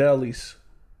Martinelli's?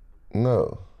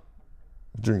 No,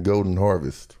 drink Golden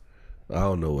Harvest. I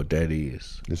don't know what that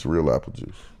is. It's real apple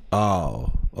juice.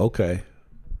 Oh, okay.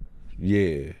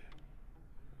 Yeah.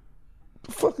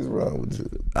 The fuck is wrong with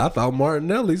you? I thought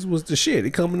Martinelli's was the shit.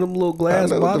 It come in them little I glass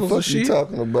know what the bottles of fuck you shit.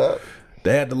 talking about.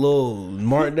 They had the little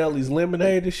Martinelli's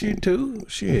lemonade and shit too.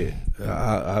 Shit.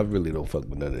 I really don't fuck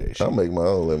with none of that shit. I make my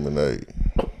own lemonade.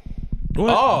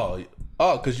 What?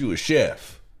 Oh, cause you a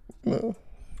chef. No.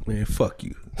 Man, fuck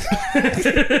you.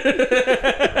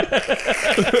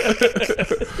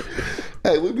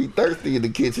 Hey, we be thirsty in the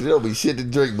kitchen. There don't be shit to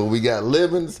drink, but we got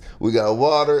lemons, we got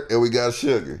water, and we got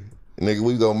sugar. Nigga,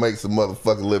 we gonna make some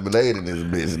motherfucking lemonade in this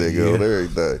bitch, nigga, on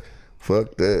everything.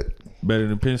 Fuck that. Better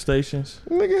than Penn Stations?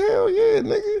 Nigga, hell yeah,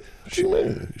 nigga. What you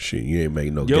mean? Shit, you ain't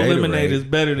make no Your Gatorade. lemonade is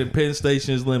better than Penn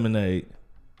Station's lemonade.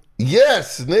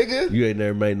 Yes, nigga. You ain't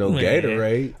never made no Man.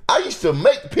 Gatorade. I used to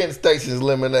make Penn Station's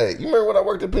lemonade. You remember when I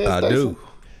worked at Penn I Station? do.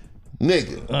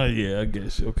 Nigga, Oh, yeah, I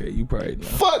guess. Okay, you probably know.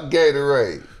 fuck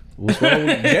Gatorade. What's wrong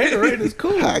with Gatorade? Is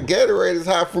cool. High Gatorade is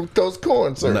high fructose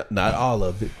corn syrup. Not all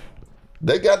of it.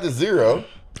 They got the zero.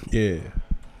 Yeah.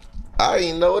 I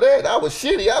didn't know that. I was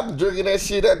shitty. I was drinking that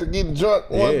shit after getting drunk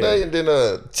one Yeah. day, and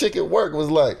then chick at work was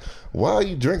like, "Why are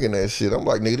you drinking that shit?" I'm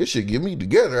like, "Nigga, this shit get me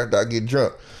together after I get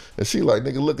drunk." And she like,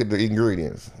 "Nigga, look at the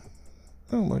ingredients."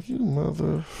 I'm like, "You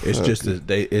mother." It's just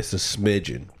it's a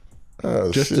smidgen.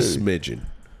 Just a smidgen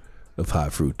of high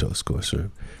fructose corn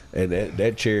syrup. And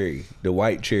that cherry, the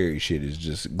white cherry shit is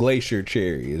just glacier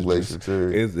cherry.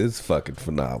 It's fucking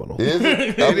phenomenal. Is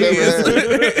it? I've never had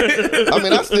it. I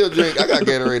mean, I still drink. I got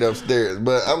Gatorade upstairs,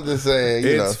 but I'm just saying,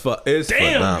 you know, It's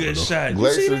Damn phenomenal. good shot. You see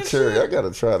glacier that cherry. shit? I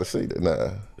gotta try to see that. Nah,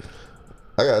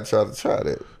 I gotta try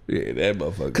that. Yeah, that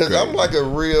motherfucker. Cause I'm like a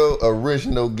real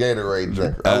original Gatorade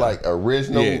drinker. I like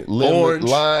original lemon, Orange,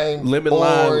 lime, lemon,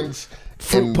 lime, orange,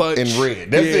 fruit and, punch. and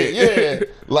red. That's it. Yeah. Yeah,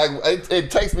 like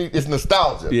it takes me. It's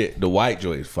nostalgia. Yeah, the white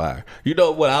joint is fire. You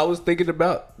know what I was thinking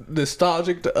about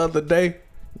nostalgic the other day?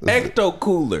 Ecto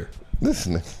Cooler.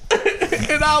 Listen,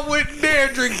 And I wouldn't dare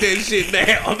drink that shit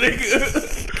now,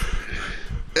 nigga.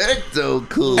 Ecto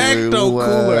Cooler. Ecto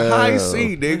Cooler, high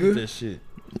C, Hit nigga. that shit.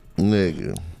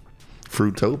 nigga.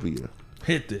 Fruitopia.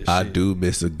 Hit this shit. I do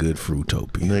miss a good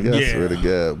Fruitopia. Nigga, I Yeah. swear to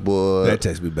God, boy. That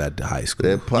takes me back to high school.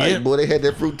 That pipe, Yeah. boy, they had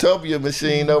that Fruitopia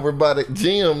machine over by the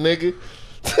gym, nigga.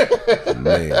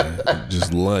 Man,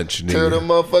 just lunch, Tear nigga. them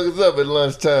motherfuckers up at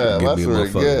lunchtime. Give I me a swear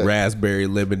to motherfucking God. raspberry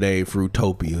lemonade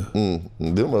Fruitopia. Them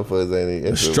motherfuckers ain't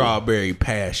even. Strawberry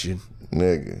passion.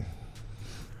 Nigga.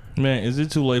 Man, is it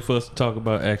too late for us to talk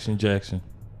about Action Jackson?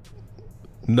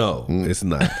 No, it's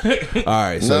not. All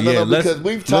right, so No, yeah, let's because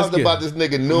we've let's talked get- about this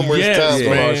nigga numerous Yes, times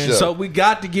on our man. show. So we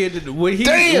got to get into when he.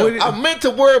 Damn, when- I meant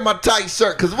to wear my tight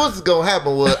shirt because what's gonna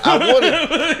happen was I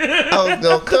was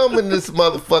gonna come in this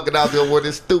motherfucker and I was gonna wear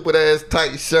this stupid ass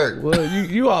tight shirt. well,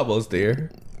 you almost there.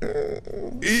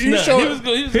 You Nah, show- he was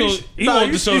gonna- he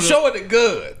wanted to show you the- showing the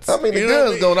goods. I mean, the You know what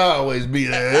gun's gonna always be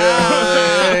there.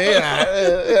 Yeah,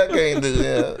 I can't do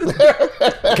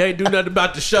that. Can't do nothing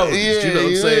about the shoulders. Yeah, you know what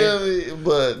I'm saying? feel me?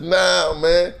 But nah,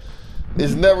 man.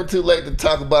 It's never too late to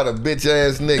talk about a bitch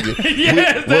ass nigga.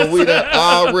 Yes, when we done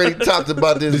already talked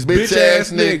about this bitch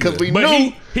ass nigga because we But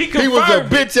knew he he was a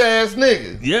confirmed it. bitch ass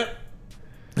nigga. Yep.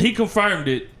 He confirmed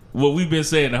it. What we've been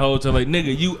saying the whole time, like,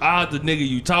 nigga, you are the nigga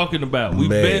you talking about. We've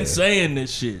Man. been saying this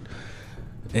shit.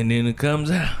 And then it comes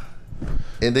out.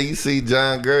 And then you see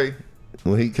John Gray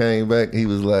when he came back. He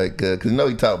was like, because you know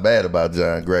he talked bad about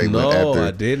John Gray. No, but after,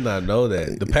 I did not know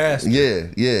that. The pastor.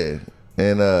 Yeah.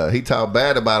 And he talked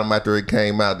bad about him after it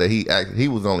came out that he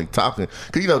was only talking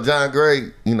because you know John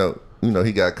Gray, you know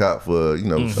he got caught for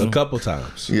a couple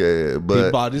times. yeah, He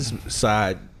but bought his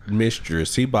side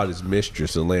mistress. He bought his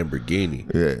mistress a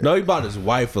Lamborghini. Yeah. No, he bought his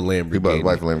wife a Lamborghini. he bought his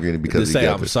wife a Lamborghini because to he say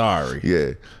got I'm the- sorry.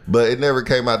 Yeah, but it never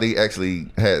came out that he actually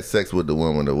had sex with the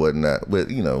woman or whatnot. But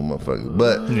motherfucker.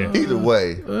 But Yeah. either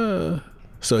way,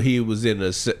 So he was in a.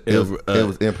 it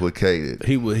was implicated.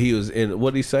 He was in.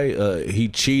 What did he say? He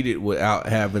cheated without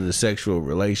having a sexual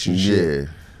relationship.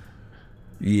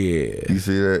 Yeah. You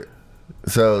see that?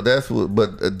 So that's what.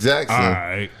 But Jackson All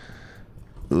right.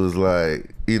 was like,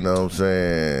 you know what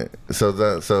I'm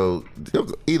saying. So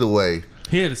either way,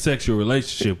 He had a sexual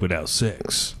relationship without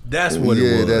sex. That's what it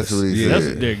Yeah, was. that's what he That's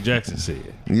said. what Derek Jackson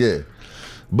said. yeah.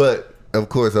 But of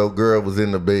course, old girl was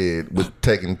in the bed with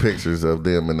taking pictures of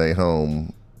them in their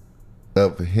home,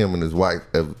 of him and his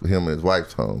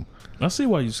wife's home. I see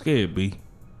why you scared, B.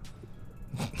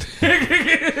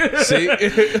 See?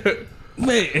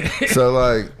 Man. So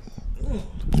like.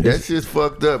 That shit's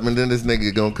fucked up, and then this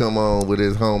nigga gonna come on with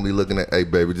his homie looking at, hey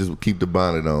baby, just keep the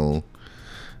bonnet on.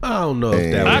 I don't know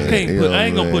if that I was can't you put. know I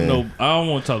ain't gonna put what I'm no. I don't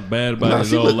want to talk bad about Nah,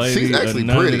 this old lady. she's actually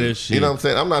none pretty. Of that shit. You know what I'm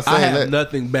saying? I'm not I saying have that.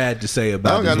 nothing bad to say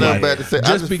about I don't got this nothing man. bad to say. I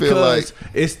Just just because feel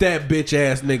like, it's that bitch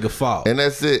ass nigga fault. and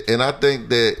that's it. And I think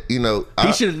that, you know,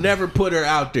 He should have never put her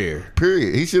out there.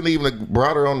 period. He shouldn't even have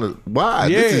brought her on the. Why?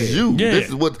 This is Yeah. you. Yeah. This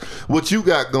is what you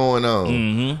got going on.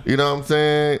 Mm-hmm. You know what I'm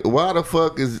saying? Why the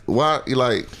fuck is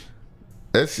like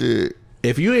that shit?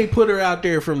 If you ain't put her out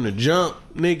there from the jump,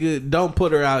 nigga, don't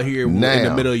put her out here in the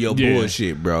Now. middle of your Yeah.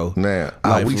 bullshit, bro. Now,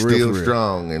 Like, we for real, still for real.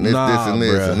 strong and this, Nah, this, and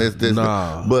this, bruh. and this.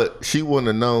 Nah. But she wouldn't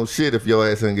have known shit if your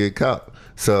ass didn't get caught.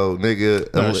 So,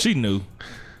 nigga, No, she knew.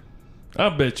 I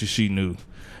bet you she knew.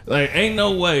 Like, ain't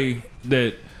no way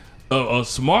that a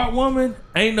smart woman,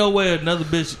 ain't no way another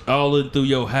bitch all in through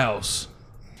your house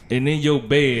and in your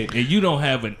bed, and you don't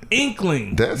have an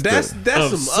inkling. That's of some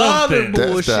other something.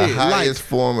 that's bullshit. the highest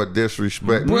form of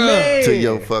disrespect Bruh. to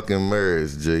your fucking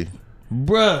marriage, G.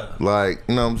 Bruh. Like,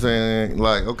 you know what I'm saying?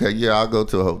 Like, okay, yeah, I'll go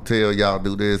to a hotel. Y'all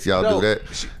do this, y'all No, do that.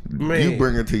 man. You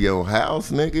bring her to your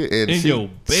house, nigga, and In your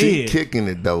she bed. kicking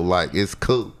it though. Like, it's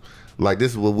cool. Like,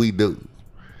 this is what we do.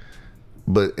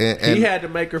 But and He had to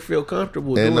make her feel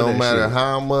comfortable and doing no that matter shit.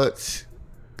 how much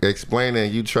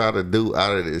explaining you try to do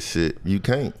out of this shit, you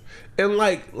can't. And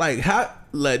like how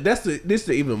like this is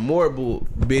the even more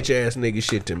bitch ass nigga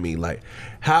shit to me. Like,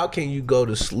 how can you go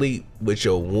to sleep with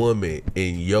your woman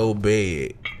in your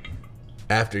bed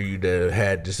after you done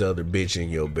had this other bitch in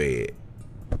your bed?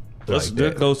 Like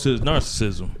That goes to his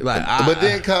narcissism. Like, But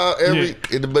then call every.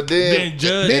 But then Then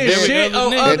judge and every shit other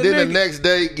on nigga. other and then the nigga. next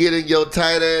day, get in your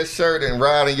tight ass shirt and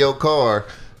ride in your car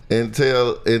and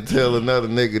tell another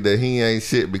nigga that he ain't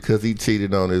shit because he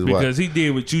cheated on his wife. Because he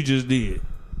did what you just did.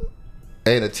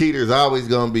 And a cheater's always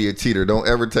gonna be a cheater. Don't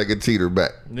ever take a cheater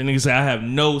back. Then nigga say, I have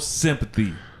no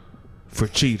sympathy for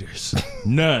cheaters.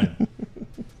 None.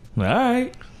 All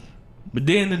right. But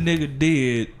then the nigga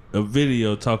did a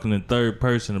video talking in third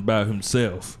person about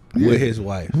himself. with his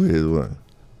wife, Who is one?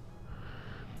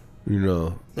 you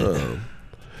know.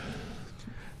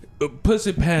 A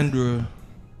pussy panderer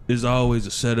is always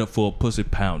a setup for a pussy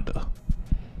pounder.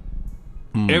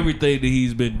 Everything that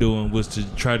he's been doing was to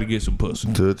try to get some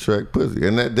pussy. To attract pussy,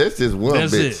 and that's just one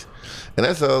That's bitch. it. And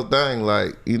that's the whole thing.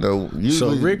 Like, you know, So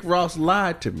usually Rick Ross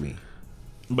lied to me.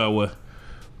 About what?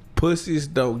 Pussies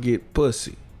don't get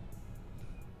pussy.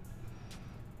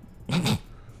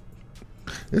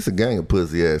 it's a gang of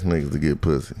pussy ass niggas to get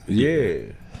pussy. Yeah,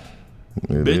 It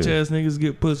Bitch is. ass niggas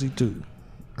get pussy too.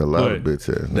 A lot of But bitch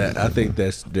ass. that niggas. I think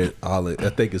that's that all. I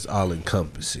think it's all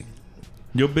encompassing.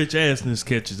 Your bitch assness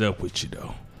catches up with you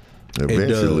though.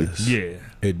 Eventually, does. Yeah.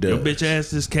 It Your does. bitch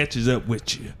assness catches up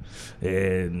with you.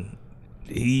 And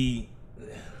I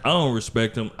don't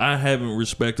respect him. I haven't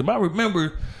respected him. I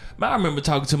remember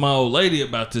talking to my old lady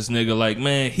about this nigga. Like,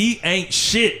 man, he ain't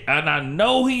shit. And I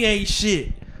know he ain't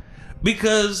shit.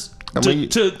 Because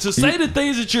to say the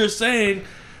things that you're saying,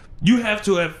 you have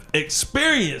to have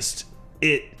experienced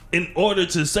it in order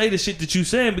to say the shit that you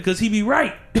saying, because he be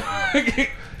right.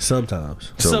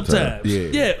 Sometimes. Sometimes.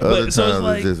 Yeah. Other But so it's times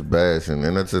like, it's just bashing,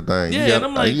 and that's the thing. Yeah, you and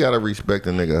I'm like- you gotta respect a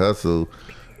nnigga hustle,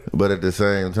 but at the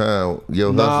same time,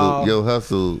 your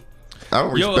hustle. I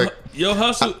don't respect. your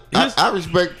hustle. I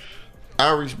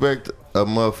respect a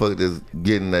motherfucker that's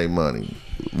getting their money.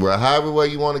 Well, however way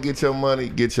you want to get your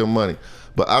money.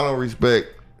 But I don't respect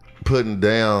putting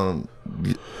down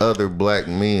other black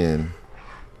men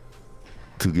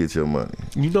to get your money.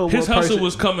 You know his what hustle person-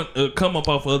 was come up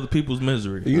off other people's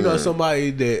misery. You know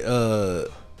somebody that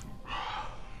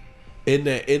in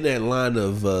that line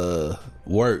of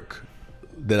work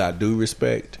that I do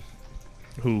respect?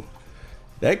 Who?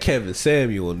 That Kevin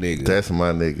Samuel nigga. That's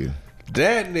my nigga.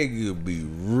 That nigga be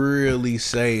really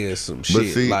saying some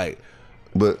shit. see- like,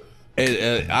 But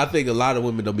and I think a lot of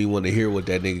women don't be want to hear what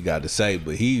that nigga got to say,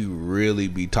 but he really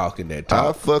be talking that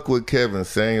talk. I fuck with Kevin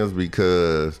Samuels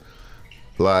because,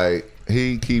 like,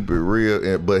 he keep it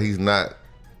real, but he's not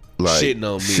like Shitting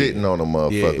on me. a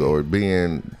motherfucker Yeah. or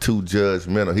being too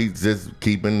judgmental. He's just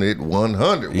keeping it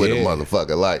 100 with a Yeah.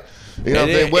 motherfucker. Like, you know And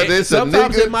what I'm saying? Whether it's a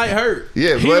sometimes nigga, it might hurt.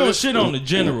 yeah, He whether don't shit on the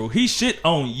general. He shit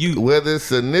on you. whether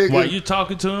it's a nigga While you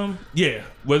talking to him, yeah.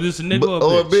 Whether it's a nigga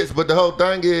or a bitch. But the whole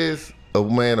thing is a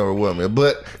man or a woman.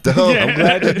 But the whole Yeah. I'm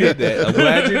glad you did that. I'm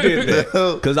glad you did that.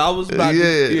 Because I was about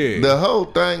to. The whole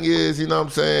thing is, you know what I'm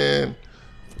saying?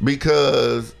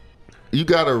 Because you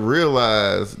got to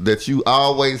realize that you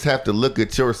always have to look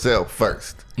at yourself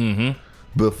first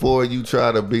before you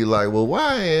try to be like, well,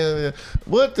 why?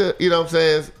 What the? You know what I'm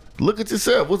saying? Look at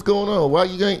yourself. What's going on? Why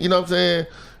you ain't? You know what I'm saying?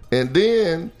 And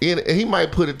then he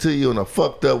might put it to you in a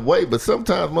fucked up way, but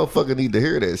sometimes motherfucker need to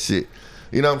hear that shit.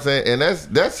 You know what I'm saying? And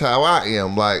that's how I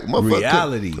am. Like,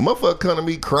 Reality. Motherfucker come to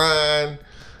me crying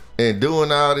and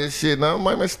doing all this shit. And I'm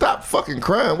like, man, stop fucking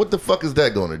crying. What the fuck is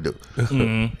that gonna do?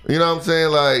 You know what I'm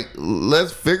saying? Like,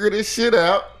 let's figure this shit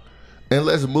out and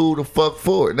let's move the fuck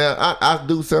forward. Now, I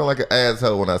do sound like an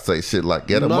asshole when I say shit like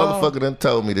that. A motherfucker done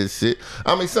told me this shit.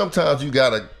 I mean, sometimes you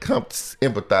gotta come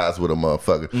empathize with a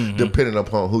motherfucker depending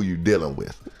upon who you dealing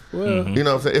with. Well, you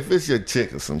know what I'm saying? If it's your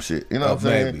chick or some shit, you know what I'm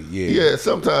saying? Maybe, yeah,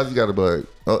 sometimes you gotta be like,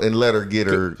 and let her get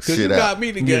her shit you out. You got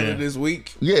me together this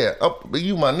week. Yeah,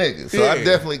 you my nigga. So I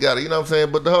definitely got it. You know what I'm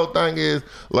saying? But the whole thing is,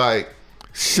 like,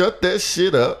 shut that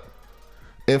shit up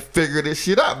and figure this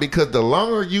shit out. Because the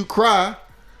longer you cry,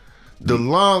 the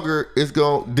longer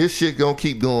this shit gonna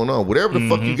keep going on. Whatever the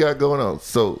fuck you got going on.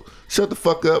 So shut the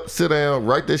fuck up, sit down,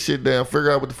 write that shit down,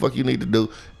 figure out what the fuck you need to do,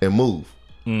 and move.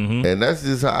 And that's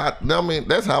just how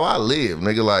that's how I live,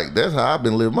 nigga. Like, that's how I've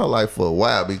been living my life for a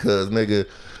while, because, nigga,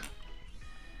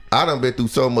 I done been through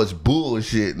so much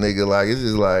bullshit, nigga. Like, it's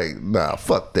just like, nah,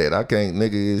 fuck that. I can't,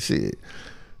 nigga, shit.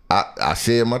 I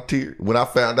shed my tear. When I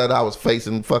found out I was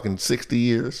facing fucking 60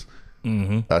 years,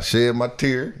 I shed my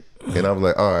tear, and I was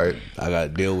like, all right, I gotta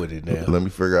deal with it now. let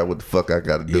me figure out what the fuck I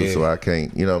gotta do so I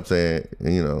can't, you know what I'm saying?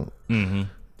 And, you know.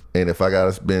 And if I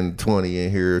gotta spend 20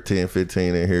 in here, 10,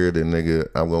 15 in here, then, nigga,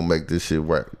 I'm gonna make this shit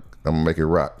work. I'm gonna make it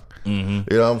rock. You know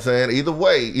what I'm saying? Either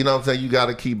way, you know what I'm saying? You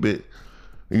gotta keep it,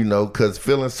 you know, because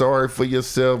feeling sorry for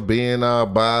yourself, being all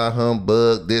by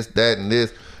humbug, this, that, and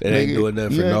this. It ain't doing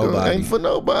nothing for nobody. Ain't for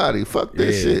nobody. Fuck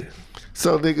that shit.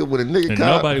 So, nigga, when a nigga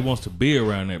nobody wants to be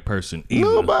around that person either.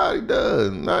 Nobody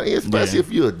does. Not especially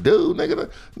if you're a dude, nigga.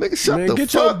 Nigga, shut the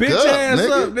get fuck your bitch up, ass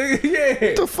nigga. up, nigga. Yeah.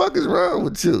 What the fuck is wrong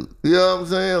with you? You know what I'm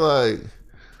saying? Like,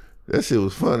 that shit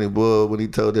was funny, boy, when he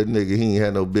told that nigga he ain't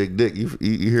had no big dick. You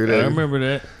hear that? I remember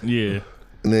that. Yeah.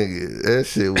 Nigga, that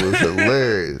shit was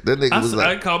hilarious. That nigga was like,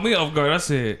 I caught me off guard. I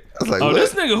said, like, oh, what?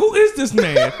 This nigga, who is this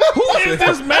man? Who is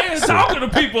this man talking to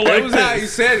people like That was this? how he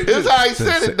said it. That's how he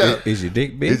said it, though. Is your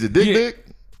dick big? Is your dick big?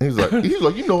 He's like,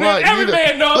 you know how Every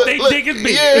man knows they dick is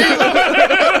big. Yeah,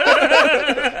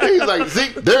 he's like, see,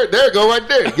 there go right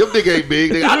there. Your dick ain't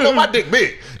big, nigga. I know my dick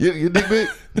big. Your dick big?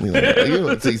 He's like, you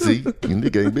know, see, your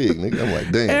dick ain't big, nigga. I'm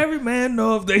like, damn. Every man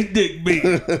know if they dick big.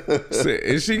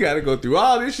 And she got to go through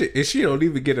all this shit, and she don't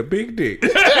even get a big dick.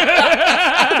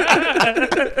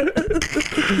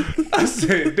 I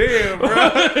said, damn, bro.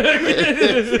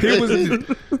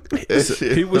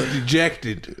 He was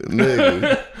dejected. Nigga,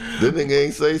 that nigga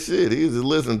ain't say shit. He was just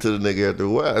listening to the nigga after a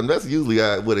while, and that's usually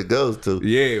what it goes to.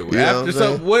 Yeah, you know after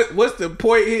something, what's the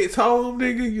point hits home,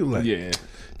 nigga? You like,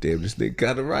 damn, this nigga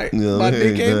got it right. You know, my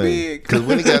dick ain't big. Because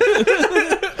when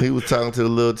he was talking to the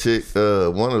little chick,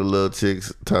 one of the little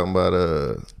chicks talking about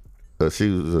she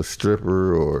was a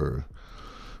stripper, or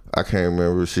I can't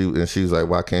remember. She was like,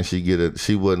 why can't she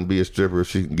she wouldn't be a stripper if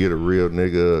she can get a real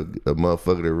nigga, a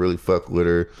motherfucker that really fuck with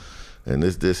her, and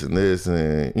this and this,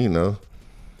 and you know.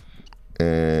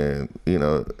 And, you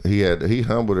know, he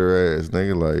humbled her ass,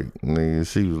 nigga, like, nigga,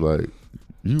 she was like,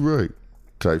 you right,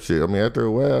 type shit. I mean, after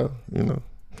a while, you know.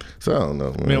 So I don't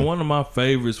know, man. One of my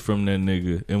favorites from that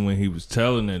nigga, and when he was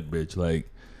telling that bitch,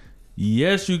 like,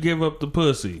 yes, you give up the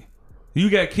pussy. You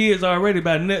got kids already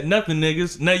by nothing,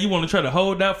 niggas. Now you want to try to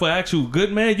hold out for actual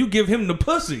good man? You give him the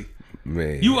pussy.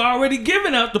 Man. You already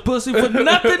giving out the pussy for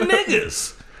nothing,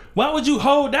 niggas. Why would you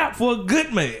hold out for a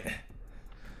good man?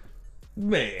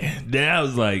 Man, then I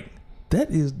was like, that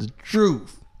is the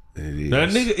truth. It is. That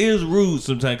nigga is rude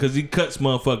sometimes because he cuts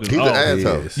motherfuckers He's off. an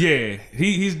asshole. Yeah,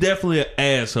 he's definitely an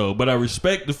asshole. But I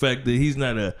respect the fact that he's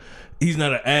not an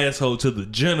asshole to the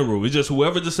general. It's just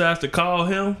whoever decides to call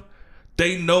him,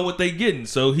 they know what they getting.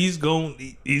 So he's gonna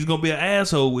be an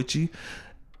asshole with you.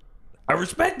 I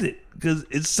respect it because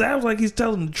it sounds like he's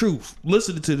telling the truth.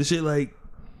 Listening to the shit, like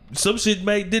some shit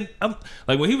I'm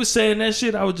like when he was saying that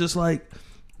shit, I was just like,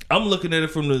 I'm looking at it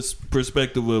from this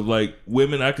perspective of like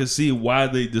women. I can see why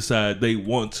they decide they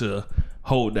want to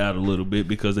hold out a little bit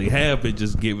because they have been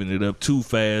just giving it up too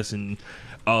fast and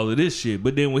all of this shit.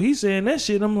 But then when he's saying that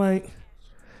shit, I'm like,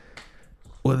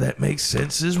 well, that makes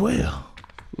sense as well.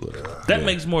 That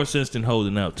makes more sense than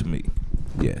holding out to me.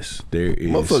 Yes, there is.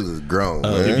 Motherfuckers is grown,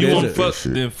 man. If you There's want a- to fuck,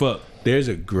 then fuck. There's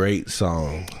a great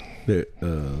song that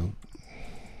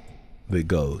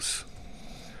goes,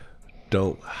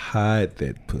 "Don't hide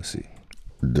that pussy,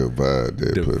 Divide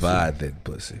that pussy. that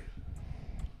pussy."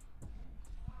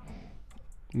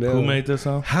 Now, Who made that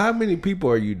song? How many people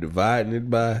are you dividing it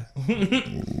by?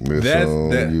 That's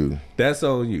on you. That's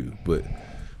on you. But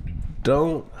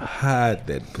don't hide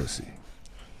that pussy.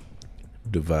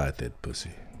 Divide that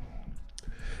pussy.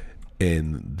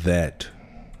 And that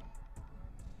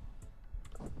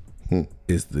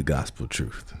is the gospel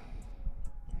truth.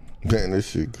 Man, this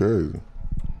shit crazy.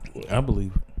 I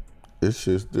believe it. This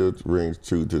shit still rings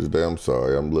true to this day. I'm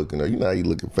sorry. I'm looking at, you know how you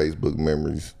look at Facebook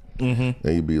memories and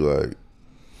you be like,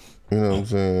 you know what I'm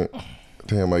saying?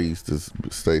 Damn, I used to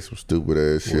say some stupid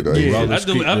ass shit. Yeah,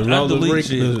 I delete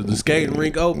shit. The skating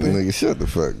rink open. Nigga, shut the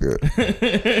fuck up.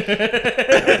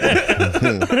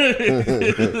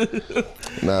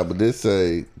 Nah, but this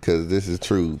say, because this is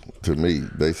true to me,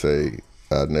 they say,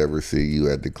 I never see you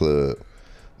at the club.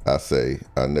 I say,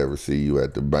 I never see you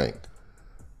at the bank.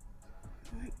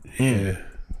 Yeah.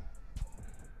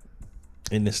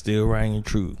 And it's still ringing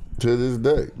true. To this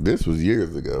day. This was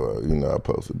years ago. You know, I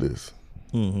posted this.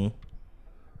 I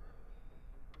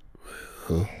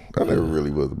never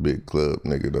really was a big club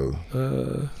nigga,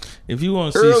 though. If you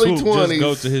want to see Early Swoop, 20s. just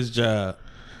go to his job.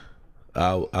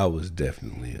 I was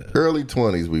definitely Early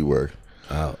 20s we were.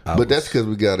 But that's because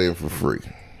we got in for free.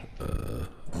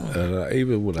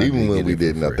 Even when we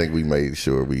didn't, I think we made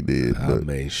sure we did. I But,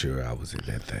 made sure I was in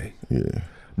that thing. yeah.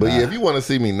 But yeah, if you want to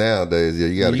see me nowadays, yeah,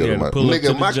 you got to go to my pull up to nigga.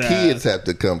 the My job. kids have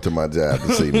to come to my job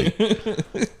to see me.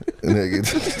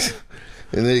 nigga,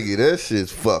 that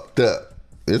shit's fucked up.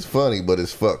 It's funny, but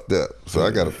it's fucked up. So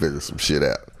I got to figure some shit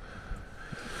out.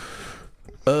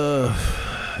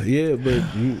 Yeah, but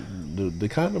the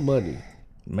kind of money,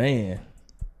 Man.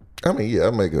 I mean, yeah,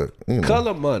 I make a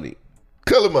color money.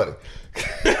 color money,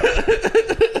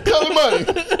 color money.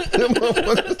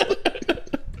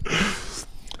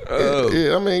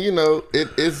 Yeah, I mean, you know,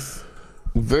 it's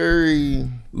very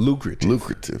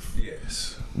lucrative.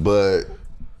 Yes. But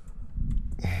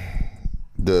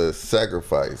the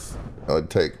sacrifice it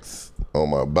takes on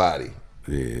my body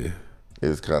Yeah.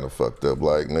 is kind of fucked up.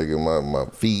 Like, nigga, my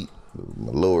feet,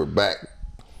 my lower back,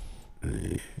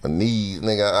 my knees,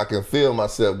 nigga, I can feel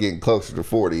myself getting closer to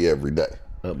 40 every day.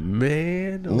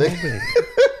 Man, oh man.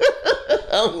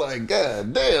 I'm like,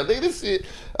 God damn, nigga, this shit.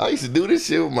 I used to do this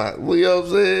shit with my, you know what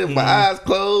I'm saying? My eyes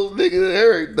closed, nigga,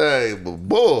 everything. But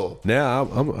boy, Now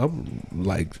I'm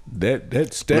like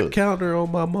that step Look. counter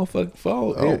on my motherfucking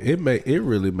phone. Oh. It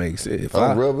really makes sense. If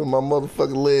I'm rubbing my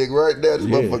motherfucking leg right now. This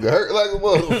motherfucker hurt like a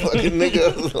motherfucking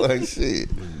nigga. I was like, shit.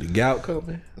 the gout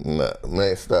coming, Nah,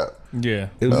 man, stop. Yeah.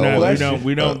 It was Now, a we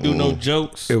question. don't do no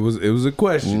jokes. it was a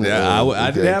question. I you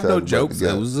didn't can't have no talk about jokes. the It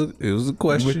gout. was a But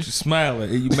question. you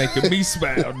smiling. You making me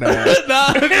smile now.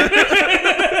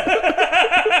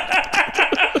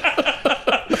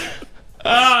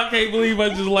 Oh, I can't believe I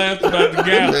just laughed about the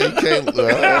Man, gout. you can't. All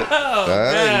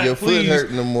right, your foot please hurt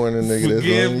in the morning, nigga. That's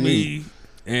Forgive on you. me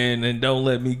and don't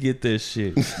let me get that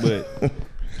shit. But cause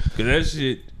that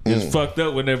shit is fucked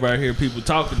up whenever I hear people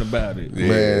talking about it.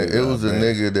 Man, it was a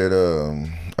nigga that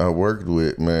I worked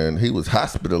with. Man, he was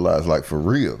hospitalized like for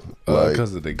real, like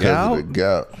 'cause of the Because of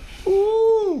gout? the gout.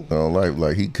 Ooh.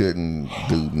 Like he couldn't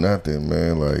do nothing,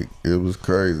 man. Like it was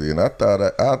crazy, and I thought,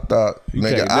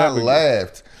 nigga, can't I never-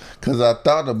 laughed because I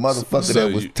thought the motherfucker So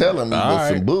that was you- telling me all was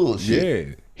some right. bullshit.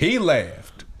 Yeah, he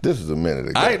laughed. This was a minute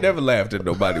ago. I ain't never laughed at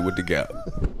nobody with the gout.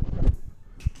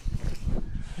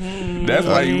 That's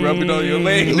why you rub it on your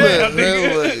leg. Look, now, man,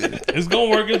 nigga. like, It's gonna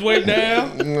work its way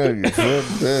down. nigga, fuck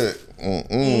that.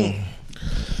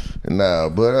 Nah,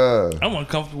 but I'm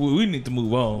uncomfortable. We need to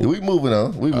move on. we moving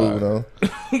on. We moving on.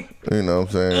 You know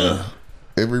what I'm saying?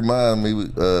 It remind me,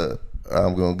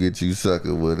 I'm gonna get you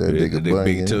sucker with that Yeah, nigga the bunion.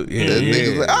 big toe- yeah, that yeah.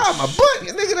 nigga's like, my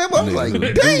bunion, nigga. That I was like, damn,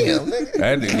 nigga.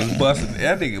 That nigga was busted.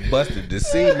 That nigga busted the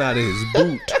seam out of his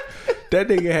boot. That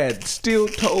nigga had steel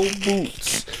toe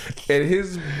boots, and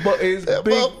his That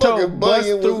big toe motherfucking bust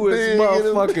bunion was through his big,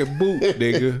 motherfucking boot,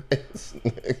 nigga.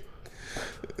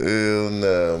 Hell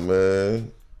nah,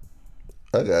 man.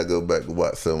 I gotta go back and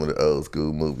watch some of the old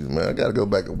school movies, man. I gotta go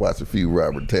back and watch a few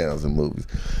Robert Townsend movies,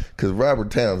 cause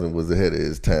Robert Townsend was ahead of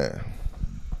his time.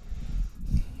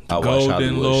 I watched Golden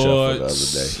Hollywood Shuffle the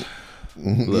Lords. other day.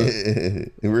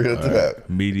 Yeah, real talk.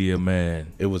 Media man.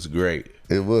 It was great.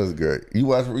 It was great. You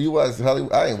watched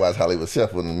Hollywood. I ain't watched Hollywood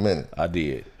Shuffle in a minute. I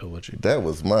did. I watched it. That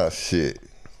was my shit.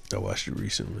 I watched it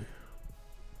recently.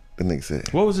 The nigga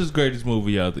said What was his greatest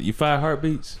movie out there? You 5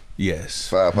 Heartbeats? Yes.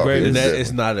 5 Great. And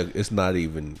Heartbeats. that, it's not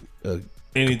even a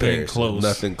Anything comparison. close.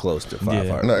 Nothing close to Five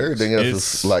Yeah. Heartbeats. No, everything else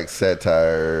It's- is like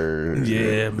satire.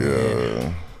 Yeah,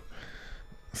 man.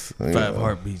 Yeah. 5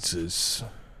 Heartbeats is.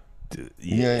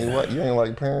 You ain't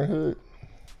like Parenthood?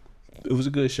 It was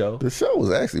a good show. The show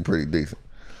was actually pretty decent.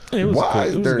 It was Why a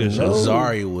is good, there it was a good no- show.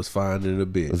 Zaria was fine in a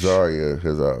bitch. Zarya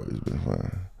has always been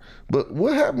fine. But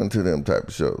what happened to them type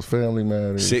of shows? Family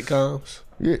Matters? Sitcoms.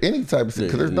 Yeah, any type of sitcom.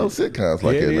 Because there's no sitcoms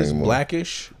like Yeah, that it is anymore.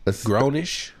 blackish, It's-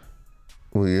 grownish.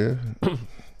 Well, yeah.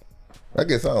 I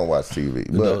guess I don't watch TV,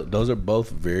 but Those are both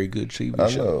very good TV I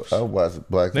shows. know I watch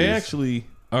Blacklist. They actually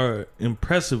are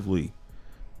impressively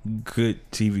good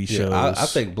TV shows. Yeah, I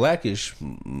think Blackish,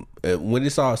 when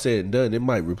it's all said and done, it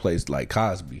might replace like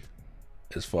Cosby,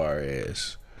 as far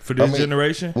as for this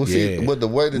generation. Well, see, Yeah. but the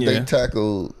way that they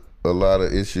tackle a lot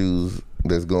of issues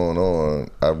that's going on,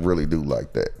 I really do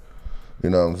like that. You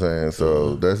know what I'm saying?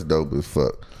 So that's dope as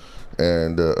fuck.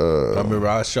 And I remember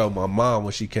I showed my mom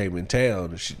when she came in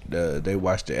town. They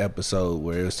watched the episode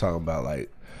where it was talking about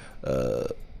like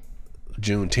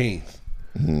Juneteenth.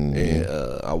 And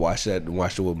I watched it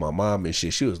with my mom and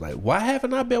shit. She was like, "Why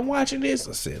haven't I been watching this?"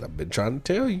 I said, "I've been trying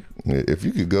to tell you." if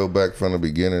you could go back from the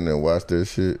beginning and watch that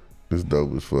shit, it's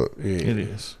dope as fuck. Yeah. It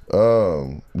is.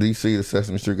 Do you see the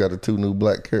Sesame Street got the 2 new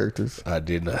black characters? I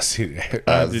did not see that.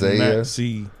 I did Isaiah not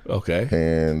see. Okay.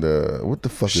 and what the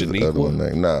fuck is the Shaniqua? other one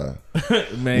name? Nah.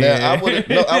 Man, Now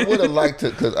I would have liked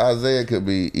to, because Isaiah could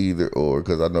be either or,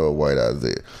 because I know a white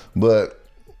Isaiah, but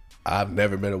I've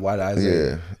never met a white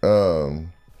Isaiah. yeah.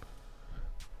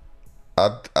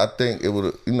 I think it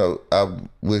would, I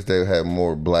wish they had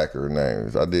more blacker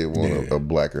names. I did want a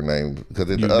blacker name, because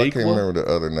I Unique can't one? remember the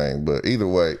other name, but either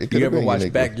way, it could You have ever been watch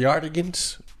unique.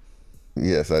 Backyardigans?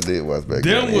 Yes, I did watch back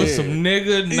them was some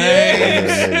nigga names.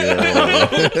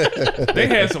 They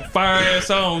had some fire ass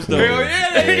songs though. Hell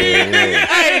yeah, they did.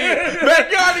 Hey,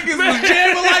 Backyardigans was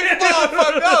jamming like a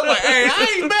motherfucker. I was like, hey, I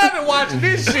ain't mad at watching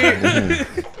this shit.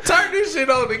 Turn this shit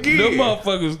on again. Them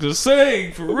motherfuckers could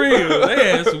sing for real.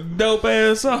 They had some dope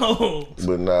ass songs.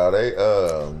 But nah, they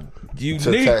to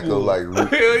Unique tackle one. like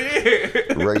Hell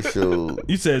yeah. racial,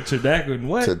 You said Tradaka and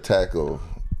what? to tackle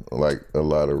like a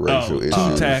lot of racial To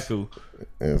issues tackle.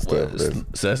 and stuff.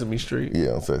 That's, Sesame Street?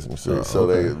 yeah, on Sesame Street. So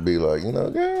they'd be like,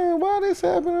 "Yeah, why this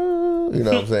happening?" You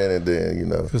know what I'm saying? And then,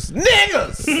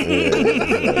 Niggas!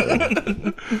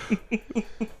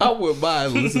 I wouldn't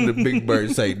mind listening to Big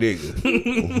Bird say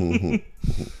nigga.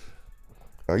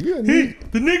 are you a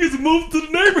nigga? The niggas moved to the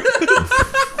neighborhood.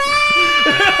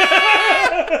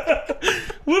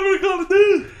 What are we gonna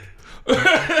do?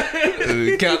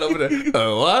 Count over there. 1, 2, 3,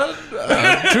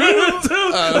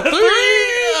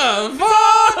 4.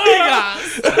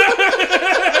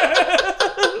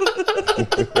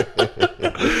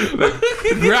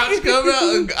 Grouch come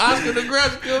out. Oscar the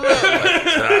Grouch come out.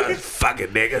 Like, fucking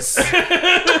niggas.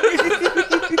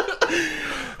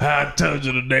 I told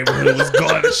you the neighborhood was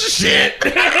going to shit.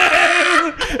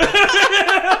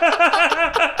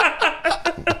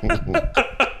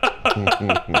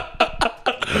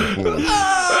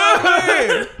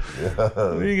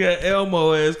 We got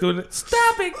Elmo ass going.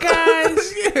 Stop it,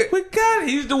 guys. We got it.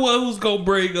 He's the one who's gonna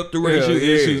bring up the racial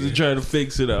issues and try to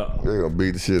fix it up. They're gonna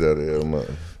beat the shit out of Elmo.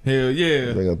 Hell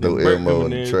yeah. They're gonna throw Burt Elmo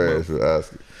in coming the trash with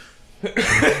Oscar.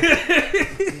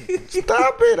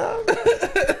 Stop it!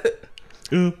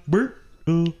 Bert,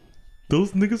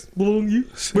 those niggas belong to you,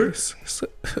 Bert.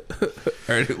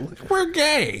 We're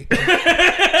gay.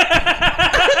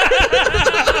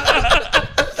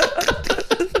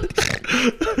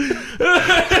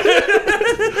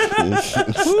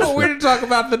 We didn't talk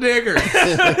about the niggers.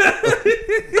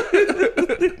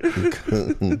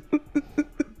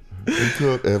 We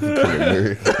called African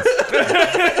Americans.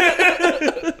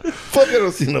 Fuck, I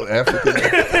don't see no African.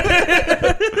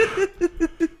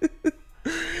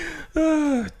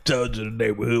 Told you the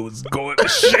neighborhood was going to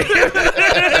shit.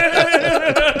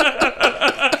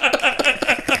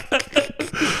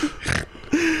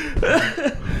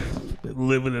 Been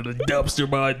living in a dumpster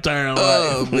my entire life.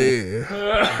 Oh man.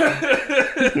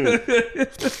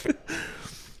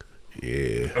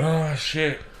 Yeah. Oh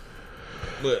shit.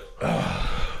 But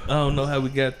I don't know how we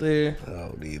got there. I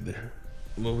don't either.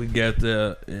 But we got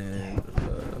there, and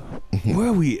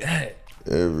where we at?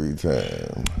 Every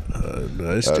time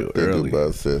No, it's I still think early.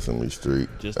 about Sesame Street,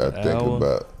 Just I an think hour?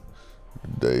 about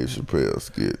Dave Chappelle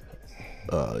skit.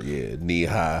 Yeah, knee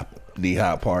high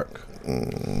park.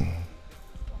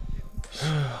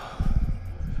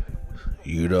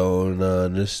 You don't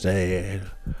understand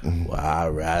why I'd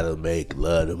rather make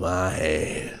love to my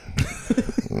hand.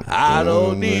 I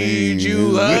don't need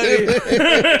you, honey.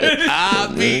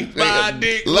 I beat my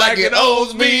dick like it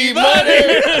owes me money.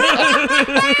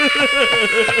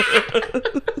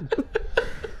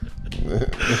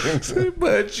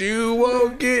 But you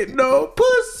won't get no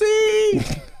pussy.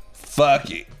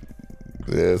 Fuck it.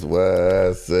 That's why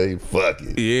I say fuck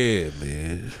it. Yeah,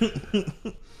 man.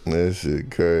 That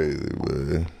shit crazy,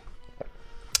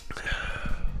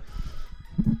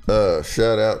 man.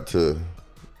 Shout out to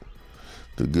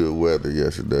the good weather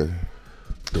yesterday.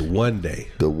 The one day.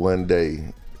 The one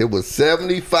day It was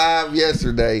 75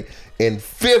 yesterday and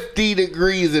 50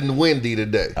 degrees and windy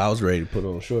today. I was ready to put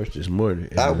on shorts this morning.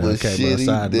 And I was came shitty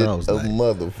outside than and I was a like,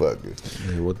 motherfucker.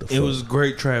 man, what the fuck? It was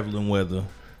great traveling weather.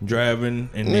 Driving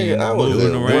and Nigga, then I was moving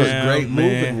at around. work. It was great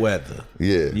man. moving weather.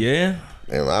 Yeah. Yeah.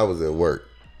 And I was at work.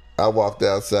 I walked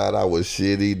outside. I was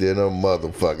shitty than a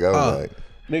motherfucker. I was like,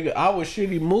 Nigga, I was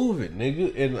shitty moving,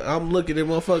 nigga. And I'm looking at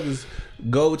motherfuckers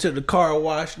go to the car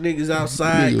wash, niggas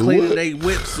outside Nigga, cleaning what? they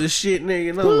whips and shit,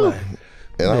 nigga. And I'm like,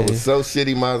 and I was so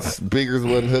shitty my speakers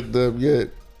wasn't hooked up yet.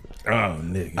 Oh,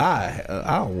 nigga.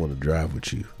 I don't want to drive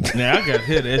with you. Now I gotta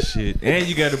hear that shit, and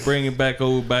you got to bring it back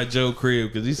over by Joe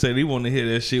crib because he said he want to hear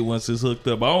that shit once it's hooked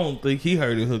up. I don't think he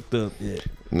heard it hooked up yet.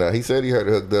 No, he said he heard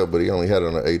it hooked up, but he only had it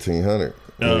on an 1800.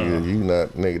 Nigga, you not,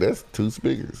 nigga, that's 2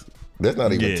 speakers. That's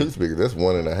not even 2 speakers. That's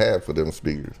 1.5 for them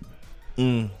speakers.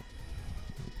 You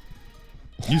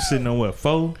sitting on what,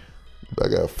 4? I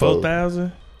got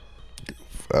 4,000?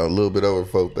 A little bit over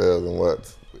 4,000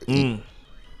 watts. On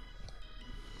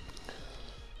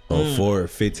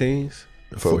 415s?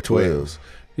 412s.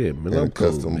 Yeah, man, And I'm a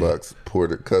cool, custom man. box,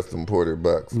 custom ported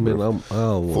box. Man, I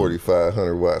don't want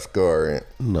 4,500 watt SCAR in.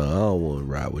 No, I don't want to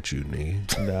ride with you,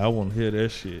 nigga. Nah, I want to hear that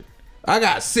shit. I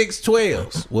got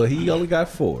 612s. Well, he only got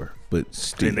 4, but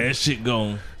still. And that shit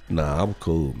gon' Nah, I'm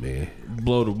cool, man.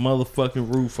 blow the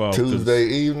motherfucking roof off. 'cause Tuesday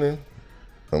evening,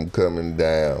 I'm coming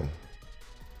down.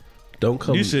 Don't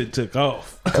come. You should took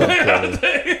off. come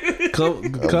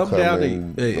down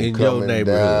in your neighborhood.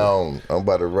 Down. I'm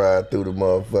about to ride through the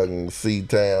motherfucking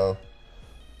C-Town.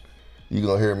 You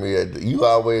gonna hear me at you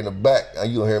all the way in the back,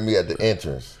 and you gonna hear me at the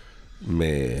entrance.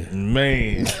 Man.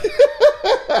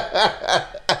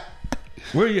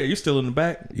 Where you at? You still in the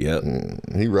back? Yep.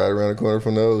 He right around the corner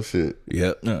from the old shit.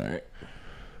 Yep. All right.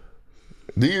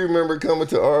 Do you remember coming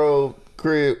to our old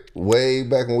crib way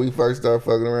back when we first started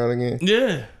fucking around again?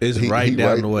 Yeah. It's right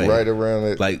down the way. Right around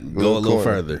it. Like, go a little corner.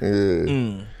 further.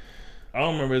 Yeah. I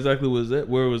don't remember exactly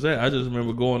where it was at. I just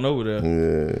remember going over there.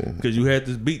 Yeah. Because you had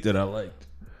this beat that I liked.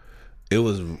 It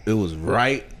was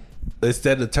right.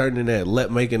 Instead of turning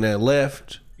making that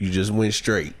left, you just went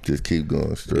straight. Just keep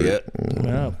going straight. Yep.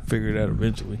 Man, I'll figure it out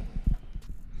eventually.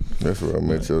 That's where I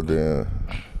met your damn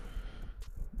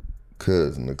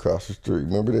cousin across the street.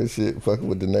 Remember that shit? Fucking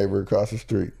with the neighbor across the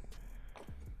street.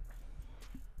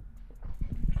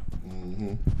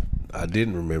 I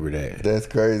didn't remember that. That's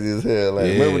crazy as hell. Like,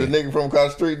 Yeah. remember the nigga from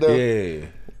across the street though? Yeah.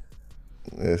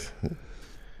 Yes.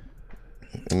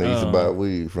 And they used to buy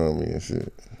weed from me and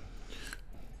shit.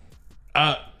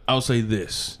 I'll say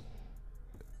this.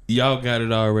 Y'all got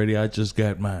it already. I just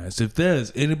got mine. So if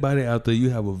there's anybody out there, you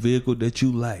have a vehicle that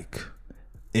you like,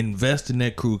 invest in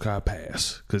that crew car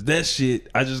pass. Because that shit,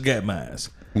 I just got mine.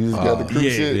 You just got the crew Yeah,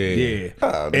 shit? yeah.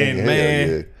 Oh, nigga, And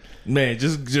hell man,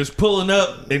 just pulling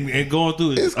up and going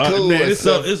through it. It's cool, Man,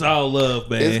 except- it's all love,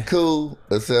 man. It's cool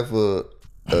except for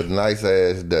a nice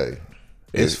ass day.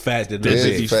 It's fat to This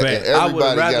the is bitch. fat. And I would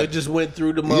everybody rather got- just went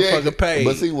through the motherfucker page.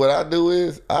 But see, what I do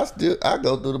is I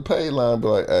go through the pay line and be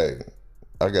like, hey,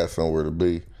 I got somewhere to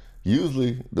be.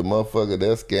 Usually the motherfucker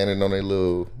they're scanning on their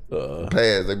little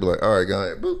pads, they be like, all right, go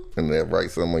ahead, boop, and they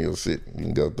write something on your shit. You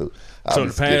can go through. So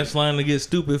the pass line to get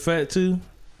stupid fat too?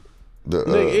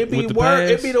 Nigga, it be with the worse.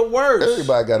 pass? It be the worst.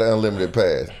 Everybody got an unlimited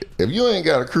pass. If you ain't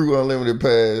got a crew unlimited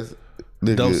pass,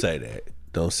 then Don't you- say that.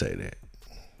 Don't say that.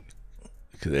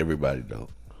 Because everybody don't.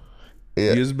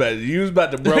 Yeah. You was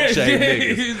about to broke shame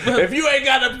niggas. If you ain't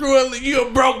got a crew, you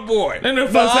a broke boy. And the Nah,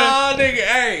 fuck nigga,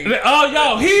 hey. Oh,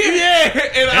 y'all here? Yeah,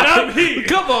 and I'm here.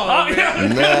 Come on, man.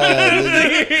 Nah,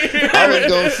 nigga. I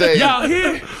was gonna say, Y'all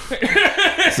here?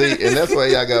 see, and that's why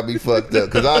y'all gotta be fucked up.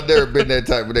 Cause I've never been that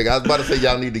type of nigga. I was about to say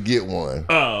y'all need to get one.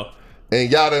 Oh. And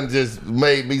y'all done just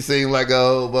made me seem like a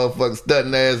whole motherfucking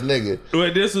stunting ass nigga.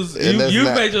 Well, this was And that's you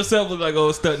not- made yourself look like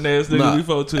old stunting ass nigga Nah,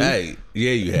 before too. Hey,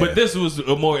 yeah, you have. But this was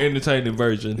a more entertaining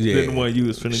version than the one you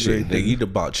was finna Shit, get. nigga, you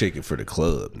done bought chicken for the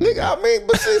club. Nigga, I mean,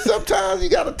 but see, sometimes you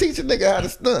gotta teach a nigga how to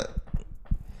stunt.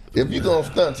 If you gonna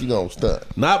stunt, you gonna stunt.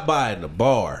 Not buying the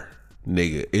bar,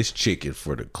 nigga. It's chicken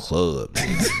for the club.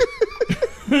 nigga.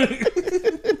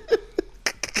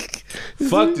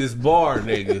 Fuck this bar,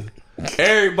 nigga.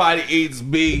 Everybody eats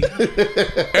beef.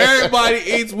 Everybody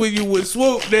eats when you with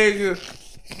swoop, nigga.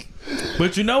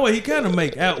 But you know what? He kind of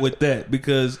make out with that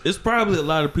because it's probably a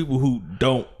lot of people who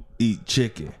don't eat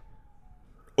chicken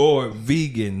or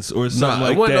vegans or something Nah,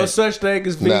 like it wasn't that. no such thing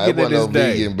as Nah, it vegan in wasn't this no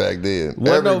day. vegan back then.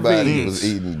 Wasn't no Everybody vegans. was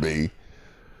eating beef.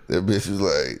 That bitch was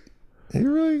like, he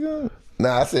really gonna?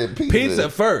 Nah, I said pizza. Pizza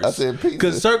first. I said pizza.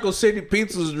 Because Circle City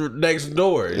Pizza's next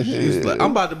door. And she's like,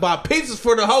 I'm about to buy pizzas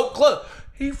for the whole club.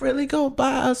 He really gonna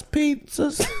buy us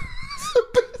pizzas?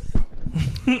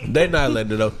 They not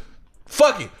letting it know.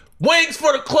 Fuck it. Wings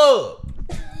for the club.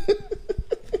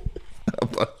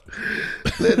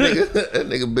 that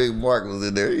nigga Big Mark was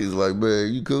in there. He's like,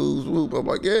 man, you cool, Swoop? I'm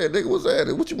like, yeah, nigga, what's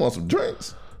that? What you want, some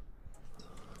drinks?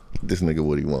 This nigga,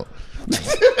 what he want?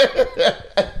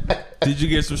 Did you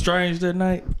get some strange that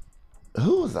night?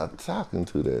 Who was I talking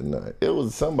to that night? It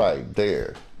was somebody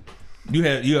there. You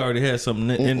already had something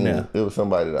in there. It was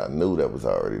somebody that I knew that was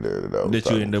already there that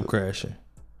you ended up crashing.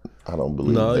 I don't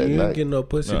believe no, that you night. ain't getting no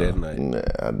pussy that night. Nah,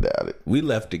 I doubt it. We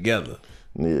left together.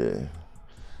 Yeah.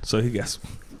 So he got some.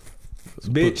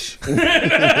 Bitch.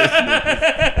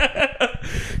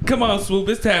 Come on, Swoop.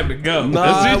 It's time to go. No,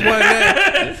 I wasn't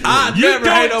that. I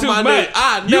never hate on my nigga.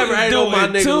 I never hate on my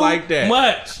nigga like that.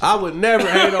 Much. I would never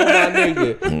hate on my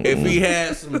nigga if he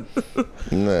had some.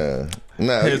 Nah.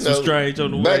 Had some strange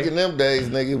on the way. Back in them days,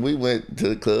 nigga, we went to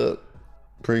the club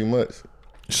pretty much.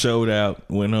 Showed out,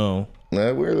 went home.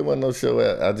 Nah, we really wasn't no show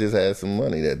out. I just had some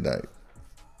money that night.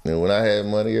 And when I had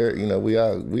money, you know, we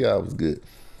all was good.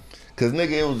 Cause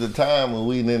nigga, it was the time when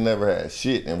we never had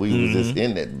shit and we was just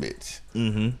in that bitch.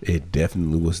 Mm-hmm. It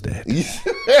definitely was that.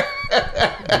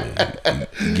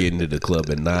 Getting to the club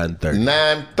at 9:30.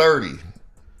 9:30.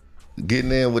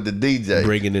 Getting in with the DJ.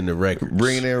 Bringing in the records.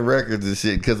 Bringing in records and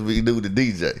shit because we knew the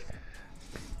DJ.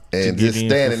 And get just in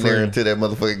standing for free. there until that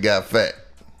motherfucker got fat.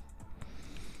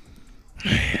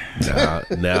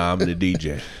 Now I'm the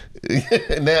DJ.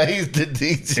 Now he's the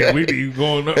DJ. And we be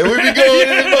going up. And we be going in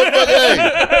this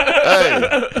motherfucker. Hey.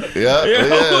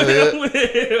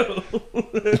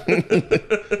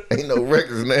 Ain't no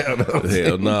records now, though.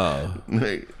 Hell no.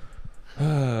 Hey,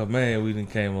 Oh, man, we done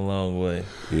came a long way.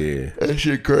 Yeah. that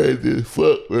shit crazy as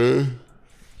fuck, man.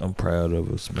 I'm proud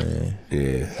of us, man.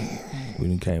 Yeah. We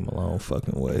done came a long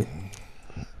fucking way.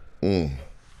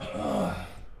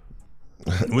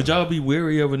 Would y'all be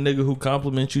weary of a nigga who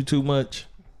compliments you too much?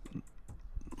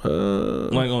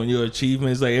 Like on your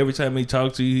achievements? Like every time he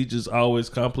talks to you, he just always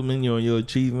complimenting you on your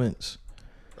achievements?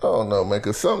 I don't know, man,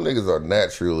 because some niggas are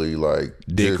naturally like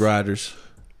Dick riders.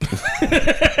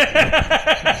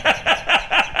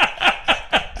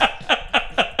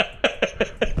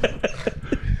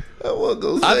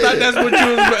 I thought that's what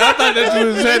you was. I thought that's what you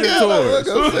was heading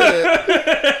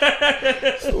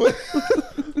towards.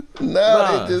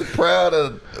 Nah, they just proud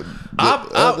of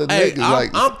other niggas.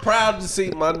 I'm proud to see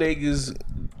my niggas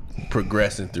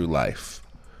progressing through life,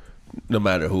 no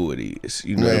matter who it is.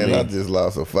 You know man, what I I mean? just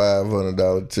lost a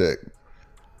 $500 check.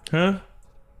 Huh?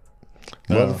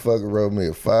 Motherfucker wrote me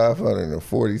a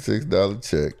 $546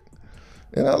 check,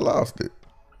 and I lost it.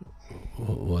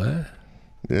 What?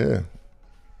 Yeah.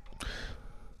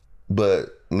 But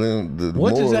the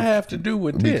What does moral- that have to do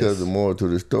with this? Because the moral to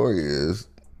the story is,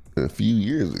 a few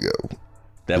years ago,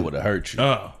 that would have hurt you.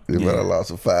 Oh. if I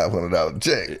lost a $500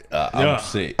 check. I'm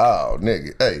sick. Oh,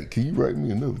 nigga, hey, can you write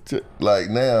me another check? Like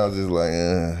now, I'm just like,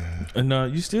 No,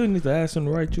 you still need to ask him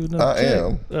to write you another I check.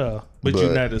 am. But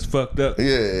you're not as fucked up yeah,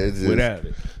 it's just, without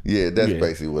it. Yeah, that's Yeah.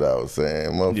 basically what I was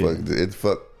saying. Motherfucker, it's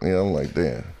fuck. You know, I'm like,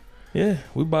 damn. Yeah,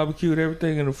 we barbecued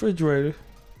everything in the refrigerator.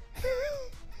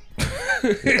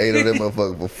 Ate on that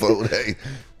motherfucker for 4 days.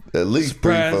 At least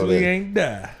Surprised 3-4 we days. ain't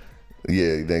die. Yeah,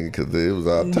 nigga, because it was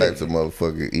all types of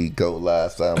motherfucking E. coli,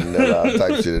 salmonella, all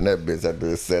type of shit in that bitch after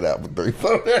it set out for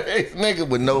 3-4 days. Nigga,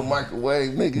 with no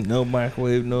microwave, nigga. No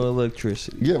microwave, no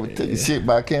electricity. You ever took a shit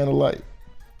by candlelight?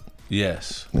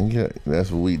 Yes. Yeah,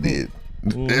 that's what we did.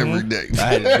 Every day.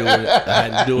 I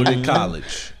had to do it in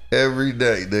college. Every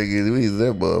day, nigga. We was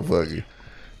that motherfucker.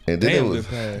 And then Damn, it was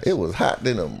good pass. it was hot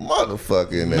than a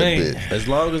motherfucker in that Man. bitch. As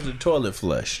long as the toilet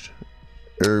flushed.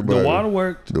 Everybody. The water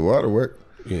worked. The water worked.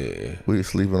 Yeah. We was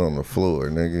sleeping on the floor,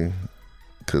 nigga.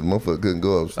 Cause motherfucker couldn't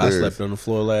go I upstairs. slept on the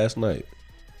floor last night.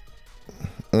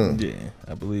 Yeah,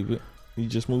 I believe it. You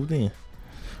just moved in.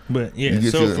 But yeah, You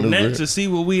get so your from new that bed? to see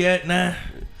where we at now,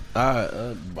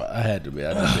 I had to be.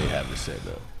 I just didn't have it set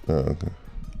up. Oh, okay.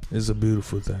 it's a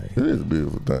beautiful thing. It is a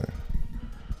beautiful thing.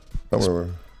 I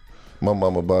remember my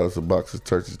mama bought us a box of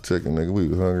turkey chicken, nigga. We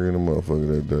was hungry in the motherfucker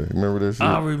that day. Remember that shit?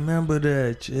 I remember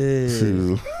that. She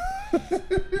Yeah, was,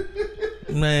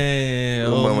 man.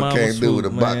 my Oh, mama came through with a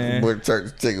box man. of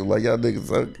turkey chicken. Like, y'all niggas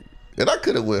hungry. And I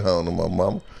could have went home to my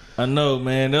mama. I know,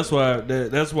 man. That's why.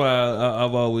 That's why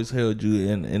I've always held you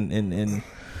in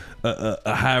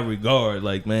a high regard.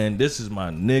 Like, man, this is my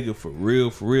nigga for real,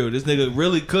 for real. This nigga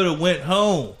really could have went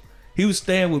home. He was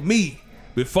staying with me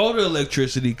before the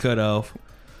electricity cut off,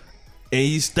 and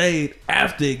he stayed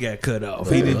after it got cut off.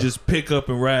 He didn't just pick up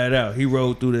and ride out. He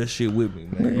rode through that shit with me,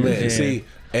 man. Man, see,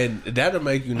 and that'll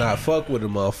make you not fuck with a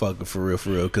motherfucker for real,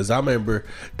 for real. Because I remember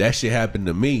that shit happened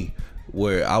to me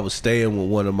where I was staying with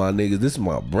one of my niggas. This is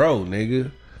my bro,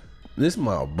 nigga. This is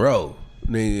my bro,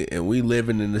 nigga, and we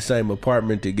living in the same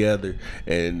apartment together.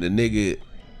 And the nigga,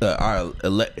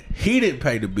 he didn't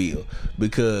pay the bill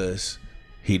because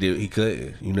he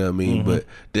couldn't. You know what I mean? But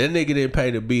that nigga didn't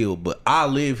pay the bill. But I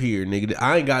live here, nigga.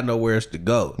 I ain't got nowhere else to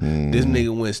go. This nigga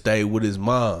went and stayed with his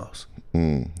mom's.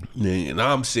 And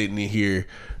I'm sitting in here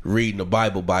reading the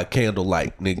Bible by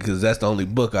candlelight, nigga, because that's the only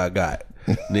book I got,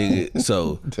 nigga.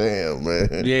 So damn,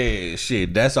 man. Yeah,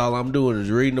 shit. That's all I'm doing is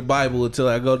reading the Bible until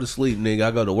I go to sleep, nigga. I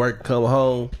go to work, come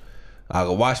home, I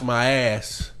go wash my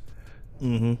ass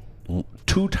 2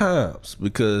 times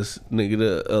because, nigga,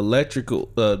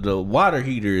 the water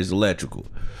heater is electrical,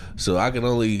 so I can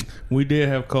only. We did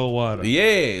have cold water.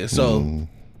 Yeah, so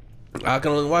I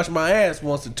can only wash my ass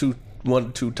 1 to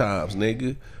 2 times,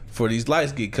 nigga, before these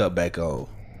lights get cut back on.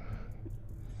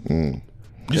 You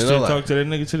still talk to that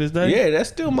nigga to this day? Yeah, that's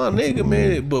still my nigga,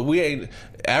 man. But we ain't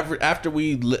after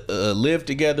we lived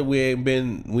together. We ain't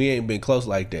been close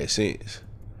like that since.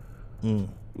 You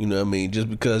know what I mean? Just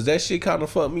because that shit kind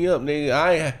of fucked me up,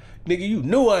 nigga. Nigga, you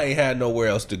knew I ain't had nowhere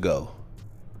else to go.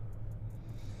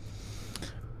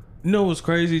 You know what's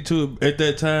crazy too? At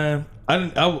that time,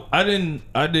 I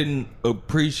didn't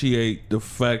appreciate the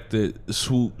fact that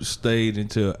Swoop stayed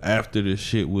until after the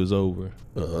shit was over.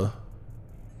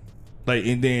 Like,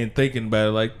 and then thinking about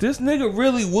it, like, this nigga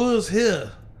really was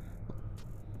here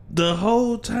the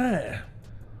whole time.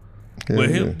 But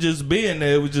him just being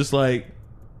there was just like,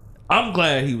 I'm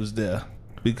glad he was there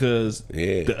because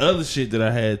the other shit that I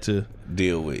had to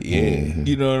deal with,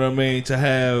 you know what I mean, to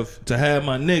have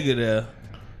my nigga there.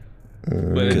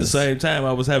 But at the same time,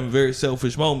 I was having very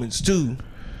selfish moments too,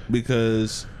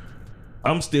 because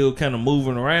I'm still kind of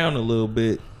moving around a little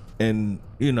bit, and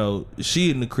you know, she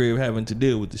in the crib having to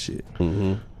deal with the shit.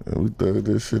 And we thugged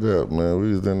this shit out, man.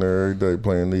 We was in there every day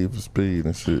playing Need for Speed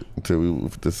and shit until we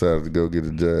decided to go get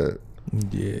a job.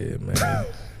 Yeah, man.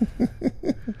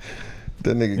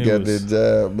 That nigga got that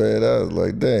job, man. I was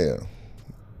like, damn.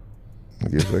 I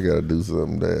guess I gotta do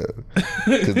something there.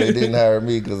 Because they didn't hire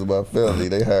me because of my felony.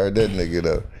 They hired that nigga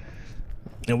though.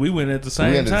 And we went at the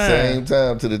same time. We went at the same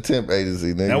time to the temp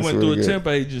agency, nigga. I went through a temp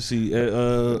agency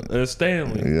at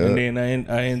Stanley. And then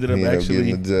I ended up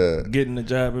actually getting the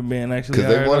job and being actually hired.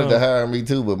 Because they wanted to hire me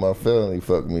too, but my felony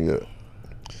fucked me up.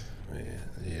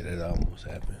 Yeah, that almost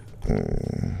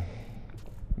happened.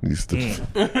 Used to.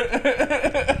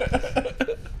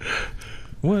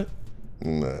 What?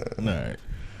 Nah. Alright.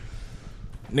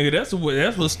 Nigga, that's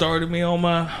what started me on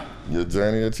my your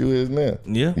journey that you is now.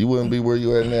 Yeah. You wouldn't be where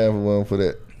you at now if it wasn't for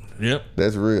that. Yep.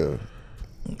 That's real.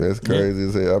 That's crazy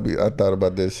as hell. I thought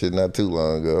about that shit not too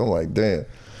long ago. I'm like, damn.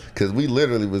 Because we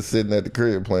literally was sitting at the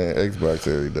crib playing Xbox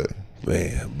every day.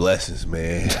 Man, blessings,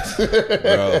 man.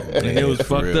 Bro, and it was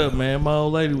fucked up, man. My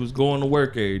old lady was going to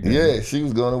work every day. Yeah, she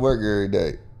was going to work every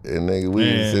day. And nigga, we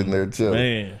was sitting there chilling.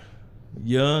 Man,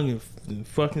 young and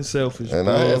fucking selfish. And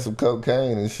bro. I had some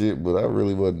cocaine and shit, but I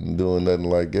really wasn't doing nothing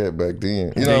like that back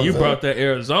then. You know you brought that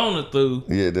Arizona through.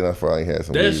 Yeah, then I finally had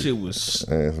some That weed. shit was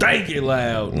stanky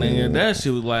loud, man. That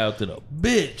shit was loud to the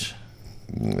bitch.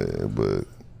 Yeah, but,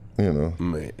 you know.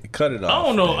 Man, cut it off.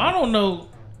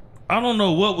 I don't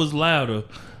know what was louder,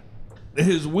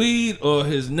 his weed or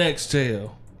his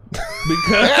Nextel.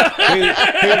 Because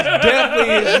it's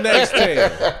definitely his next tail.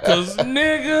 Cause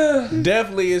nigga,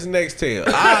 definitely his next tail.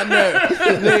 I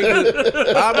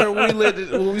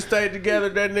remember when we stayed together.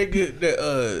 That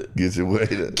nigga, get your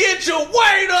weight up. Get your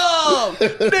weight up,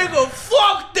 nigga.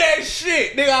 Fuck that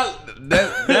shit,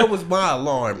 nigga. That was my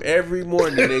alarm every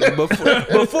morning, nigga.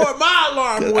 Before my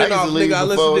alarm went off, nigga, I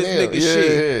listened to this nigga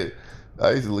shit. Yeah.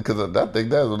 I used to, because I think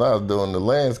that's when I was doing the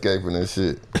landscaping and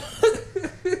shit.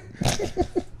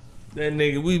 That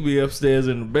nigga, we be upstairs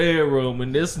in the bedroom,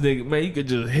 and this nigga, man, you could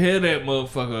just hear that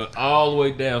motherfucker all the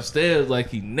way downstairs like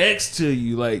he next to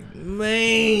you. Like,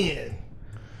 man.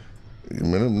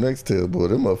 Man, them Nextel, boy,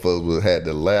 them motherfuckers had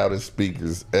the loudest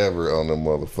speakers ever on them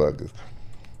motherfuckers.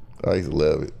 I used to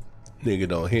love it. Nigga,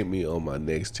 don't hit me on my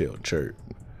Nextel chirp.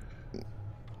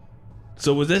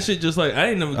 So was that shit just like, I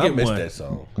ain't never get one. I missed that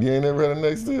song. You ain't never had a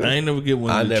Nextel? I ain't never get one.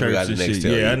 I never got a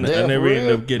Nextel. Yeah, I never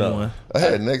ended up getting one. I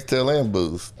had Nextel and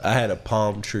Boost. I had a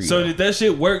Palm Tree. So did that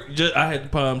shit work? I had the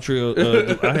Palm Tree.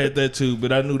 I had that too,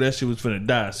 but I knew that shit was finna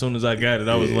die. As soon as I got it,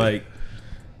 I was like,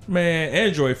 man,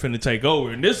 Android finna take over.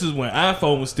 And this is when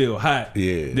iPhone was still hot.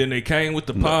 Yeah. Then they came with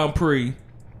the Palm Pre,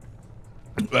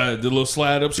 the little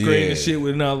slide up screen and shit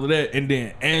with all of that. And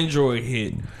then Android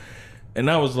hit. And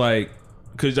I was like,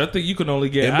 Because I think you can only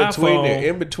get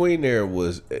in between there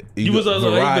was you was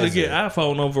also able to get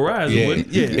iPhone on Verizon. Yeah. Wasn't?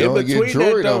 You can only get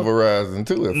Droid on Verizon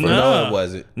too. At first. No, it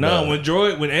wasn't. No,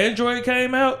 when Android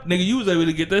came out, nigga, you was able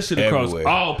to get that shit across Everywhere.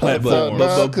 all platforms.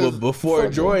 But before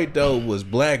Droid though was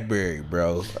BlackBerry,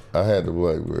 bro. I had the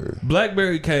BlackBerry.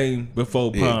 BlackBerry came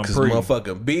before Palm Cause Pre.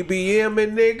 motherfucking BBM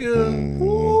and nigga.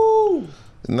 Woo.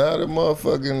 Not a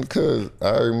motherfucking cause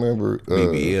I remember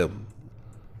BBM.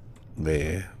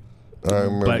 Man. I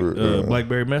remember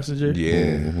BlackBerry Messenger.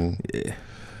 Yeah. Yeah.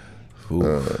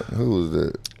 who was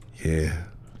that? Yeah.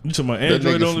 You talking about That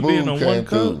Android nigga only being on one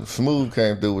code? Smooth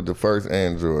came through with the first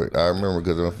Android. I remember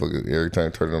because every time I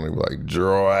turned it on, they were like,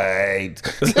 Droid.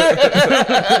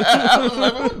 I was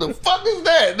like, what the fuck is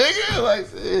that, nigga? Like,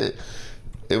 shit.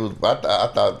 It was, I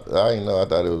thought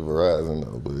it was Verizon,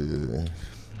 though, but yeah.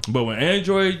 But when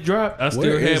Android dropped, I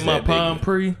still had my Palm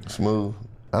Pre. Smooth?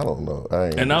 I don't know.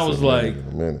 And I was like, in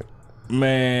a minute.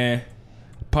 Man,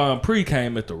 Palm Pre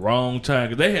came at the wrong time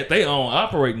because they had their own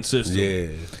operating system. Yeah.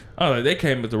 I was like, they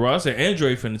came at the wrong. I said,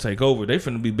 Android finna take over. They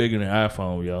finna be bigger than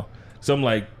iPhone, y'all. So I'm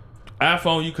like,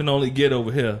 iPhone you can only get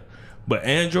over here, but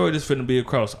Android is finna be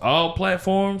across all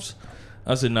platforms.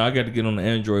 I said, no, I got to get on the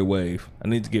Android wave. I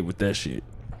need to get with that shit.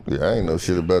 Yeah, I ain't know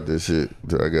shit about this shit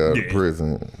till I got out of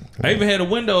prison. I even had a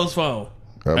Windows phone.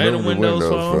 I had a remember Windows the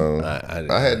phone.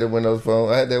 I had the Windows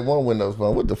phone. I had that one Windows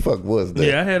phone. What the fuck was that?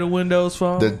 Yeah, I had a Windows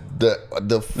phone. The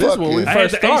This when we fucking. I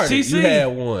had first the started. HTC. You had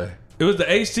one. It was the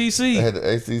HTC. I had the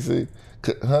HTC.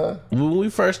 Huh? When we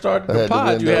first started I the had the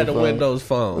pod, you had the Windows Windows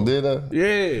phone. Did I?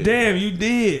 Yeah. Damn, you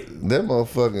did. That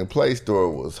motherfucking Play Store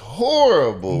was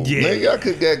horrible. Yeah. Nigga, I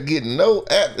could get no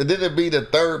app. And then it'd be the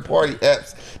third party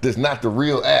apps that's not the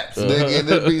real apps. Nigga, and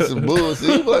it'd be some bullshit.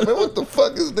 You be like, man, what the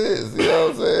fuck is this? You know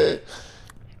what I'm saying?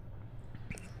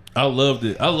 I loved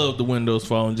it. I loved the Windows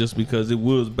phone just because it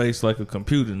was based like a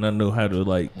computer and I know how to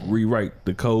like rewrite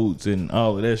the codes and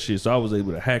all of that shit. So I was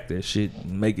able to hack that shit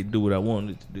and make it do what I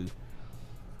wanted it to do.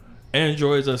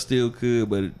 Androids I still could,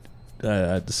 but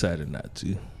I decided not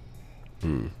to.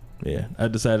 Yeah, I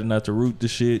decided not to root the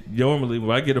shit. Normally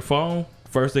when I get a phone,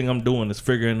 first thing I'm doing is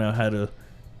figuring out how to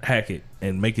hack it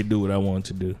and make it do what I want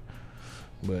to do.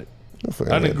 But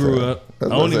I done grew up. I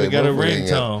don't even got a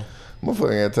ringtone.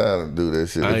 Motherfucker ain't got time to do that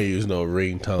shit. I ain't use no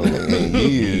ringtone. in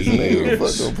years. Nigga,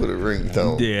 fuck gonna put a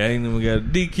ringtone. Yeah, I ain't even got a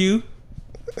DQ.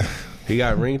 He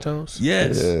got ringtones?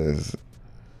 Yes. Yes.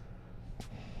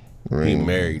 He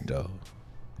married though.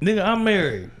 Nigga, I'm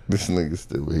married. This nigga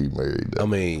still, he married though. I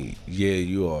mean, yeah,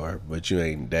 you are, but you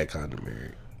ain't that kind of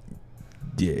married.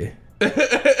 Yeah. That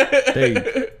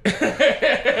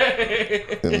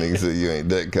nigga said you ain't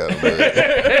that kind of married.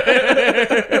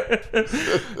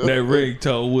 That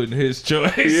ringtone wasn't his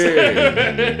choice.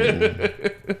 Yeah.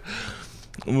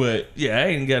 But yeah, I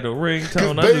ain't got a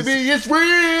ringtone. Baby, it's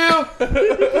real.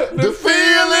 The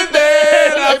feeling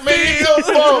that I made your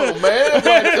phone, man. I'm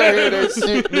about to hear that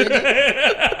shit, nigga.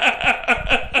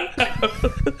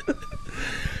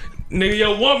 Nigga,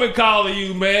 your woman calling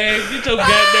you, man. Get your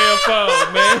goddamn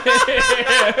phone, man.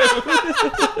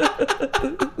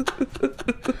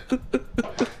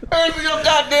 Answer your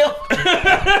goddamn.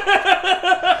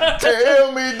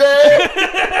 Tell me that.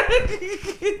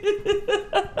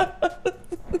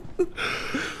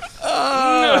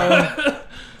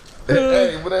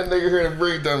 Hey, when that nigga hear the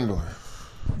ringtone going.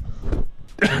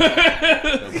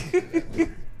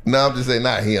 No, I'm just saying,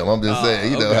 not him. I'm just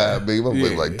saying, you know how it be. My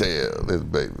boy like, damn, this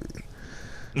baby.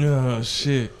 Oh,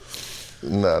 shit.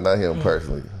 Nah, not him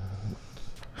personally.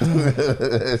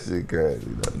 That shit crazy,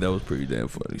 though. That was pretty damn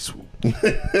funny, Swoop.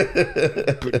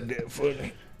 Pretty damn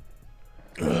funny.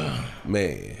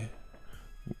 Man.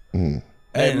 Hey,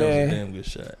 Hey, man. That was a man. damn good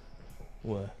shot.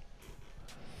 What?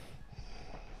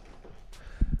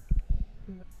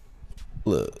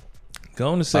 Look. Go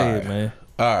on and say All it, right. man.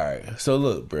 All right. So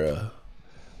look, bro.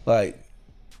 Like,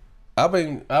 I've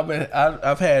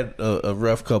had a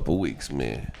rough couple weeks,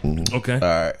 man. Okay. All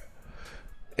right.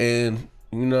 And,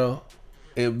 you know,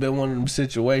 it's been one of them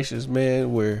situations,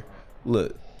 man, where,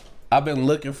 look, I've been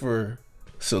looking for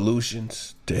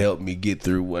solutions to help me get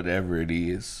through whatever it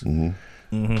is.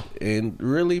 And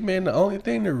really, man, the only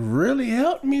thing that really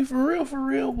helped me for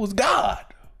real was God.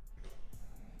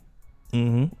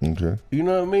 Okay. You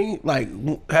know what I mean? Like,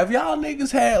 have y'all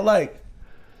niggas had, like,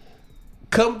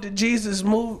 come to Jesus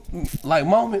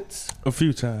moments? A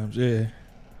few times, yeah.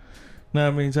 Know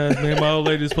how many times me and my old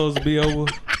lady supposed to be over?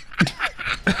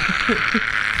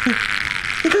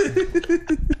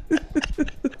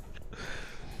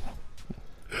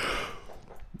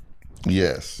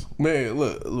 Yes. Man,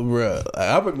 look, bro,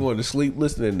 I've been going to sleep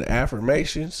listening to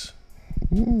affirmations.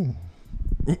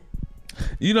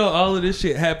 You know, all of this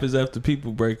shit happens after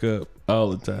people break up all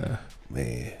the time.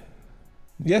 Man.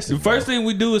 Yes. The first thing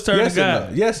we do is turn to God.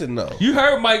 No. Yes and no. You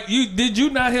heard Mike. Did you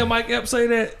not hear Mike Epps say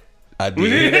that? I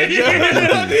did.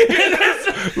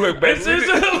 Look, man,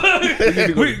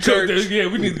 we church. Yeah,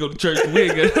 we need to go to church. We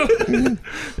ain't got.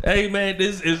 Hey man,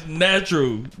 this is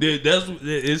natural.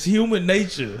 It's human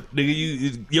nature.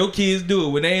 Nigga, your kids do it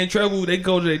when they in trouble. They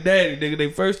go to their daddy. Nigga,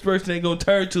 they first person they gonna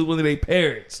turn to is one of their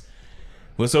parents.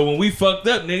 But so when we fucked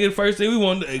up, nigga, the first thing we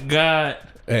want God.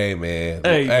 Hey man,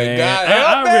 Hey man, God,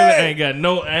 I really ain't got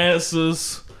no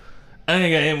answers. I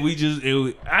ain't got, and we just.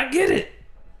 I get it.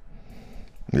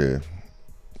 Yeah.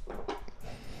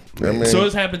 I mean, So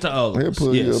it's happened to all of he'll us.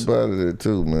 pull you Yes. up out of there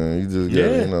too, man. You just got,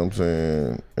 Yeah. you know what I'm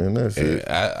saying? And that's it.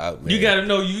 man. You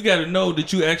gotta know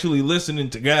that you actually listening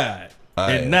to God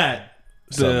and not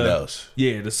something else.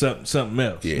 Yeah, the something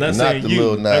else. Yeah, not not saying the you.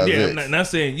 Lil Nas I'm X. not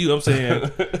saying you. I'm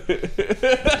saying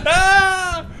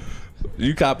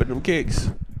You copping them kicks.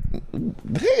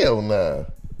 Hell nah.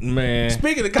 man.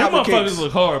 Speaking of them copping motherfuckers kicks.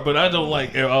 look hard, but I don't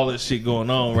like all this shit going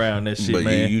on around that shit, But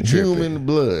man. you tripping. Human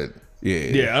blood. Yeah.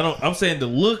 Yeah, I don't. I'm saying the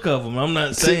look of them. I'm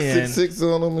not saying. 666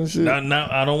 on them and shit. No,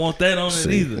 I don't want that on it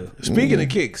either. Speaking of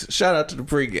kicks, shout out to the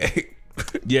pregame.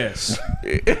 Yes.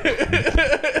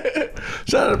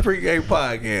 Shout out to the pregame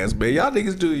podcast, man. Y'all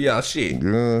niggas do y'all shit. Go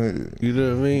ahead. You know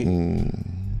what I mean?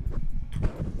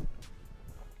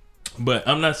 But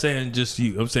I'm not saying just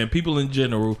you. I'm saying people in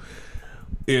general.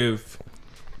 If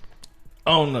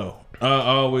I don't know, I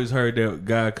always heard that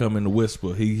guy come in to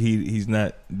whisper. He's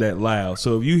not that loud.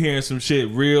 So if you hearing some shit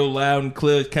real loud and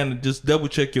clear, kind of just double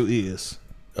check your ears.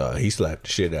 He slapped the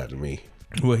shit out of me.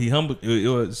 Well, he humbled. It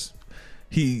was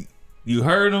you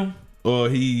heard him, or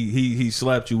he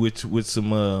slapped you with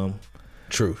some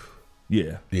Truth.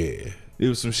 yeah. Yeah. It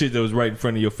was some shit that was right in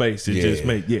front of your face. It just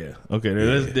made okay.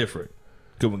 That's different.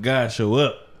 Cause when God show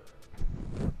up,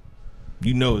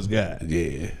 you know it's God.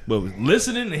 Yeah. But with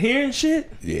listening and hearing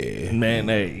shit, Yeah. man,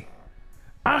 hey,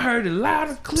 I heard it loud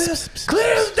and clear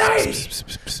as day.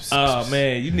 Oh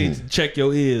man, you need to check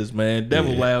your ears, man.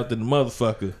 Devil loud than the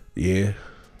motherfucker. Yeah.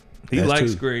 He That's likes too.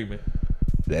 screaming.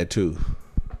 That too.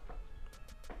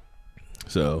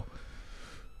 So,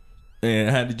 and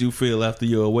how did you feel after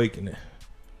your awakening?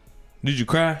 Did you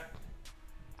cry?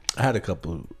 I had a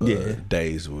couple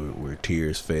days where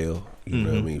tears fell. You know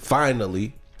what I mean?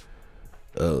 Finally,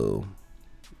 you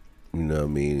know what I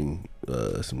mean?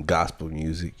 Some gospel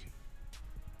music.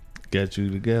 Got you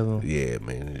together. Yeah,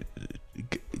 man.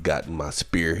 It got in my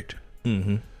spirit.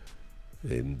 Mm-hmm.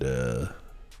 And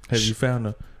Have you found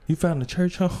a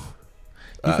church home?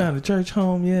 You found a church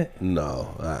home yet?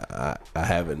 no, I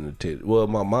haven't attended. Well,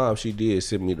 my mom, she did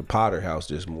send me to Potter House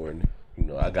this morning. You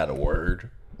know, I got a word.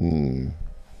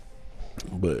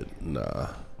 But nah.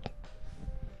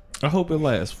 I hope it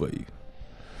lasts for you.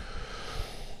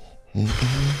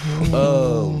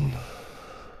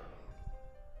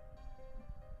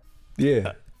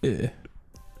 Yeah. Yeah.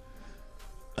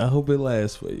 I hope it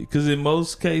lasts for you. Because in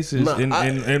most cases, No,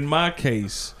 in my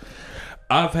case,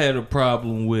 I've had a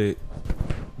problem with,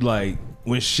 like,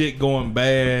 when shit going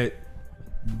bad,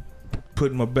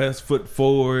 putting my best foot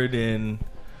forward and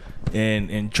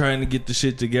trying to get the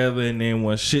shit together. And then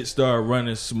when shit started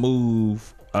running smooth,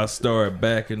 I started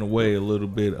backing away a little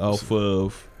bit off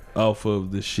of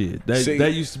the shit.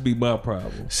 That used to be my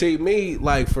problem. See, me,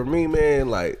 like, for me, man,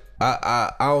 like,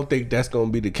 I don't think that's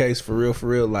gonna be the case for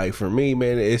real. Like, for me,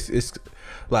 man, it's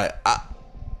like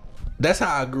that's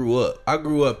how I grew up. I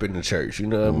grew up in the church, you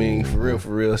know what I mean? For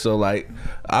real. So, like,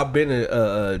 I've been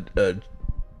a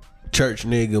church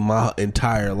nigga my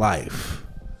entire life.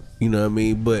 You know what I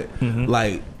mean? But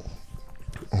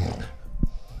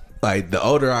like the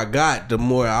older I got, the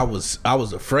more I was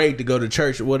afraid to go to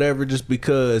church or whatever, just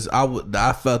because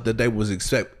I felt that they was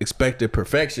expected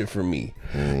perfection from me.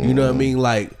 You know what I mean?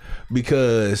 Like,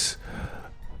 because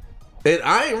and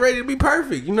I ain't ready to be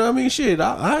perfect. You know what I mean? Shit,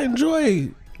 I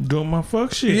enjoy Doing my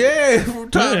fuck shit. yeah from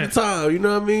time to time. You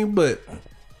know what I mean? But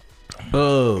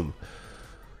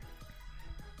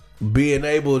being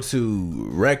able to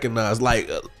recognize, like,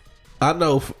 I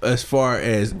know as far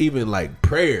as even like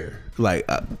prayer, like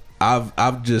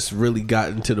I've just really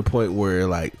gotten to the point where,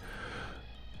 like,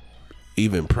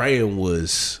 even praying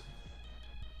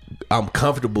I'm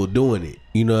comfortable doing it.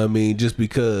 You know what I mean? Just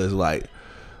because, like,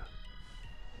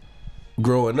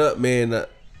 growing up, man, I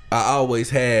always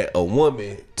had a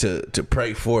woman to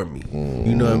pray for me.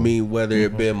 You know what I mean? Whether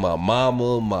it been my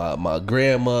mama, my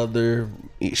grandmother,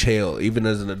 hell, even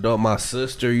as an adult, my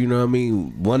sister, you know what I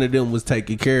mean? One of them was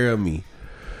taking care of me.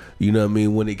 You know what I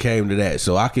mean? When it came to that.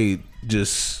 So I could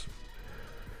just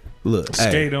Look,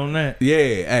 skate on that. Yeah,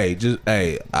 hey,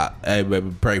 hey,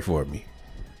 baby, pray for me.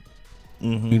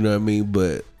 You know what I mean?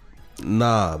 But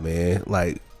nah, man,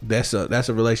 like that's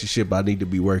a relationship I need to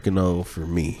be working on for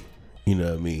me. You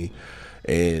know what I mean?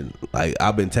 And like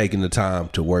I've been taking the time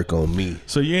to work on me.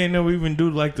 So you ain't never even do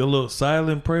like the little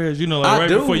silent prayers, you know, like right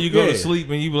before you go to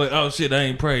sleep and you be like, oh shit, I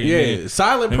ain't praying. Yeah,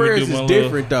 silent prayers is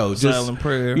different though. Silent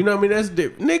prayer. You know what I mean? That's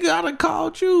different. Nigga, I done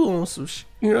called you on some shit.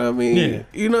 You know what I mean? Yeah.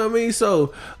 You know what I mean?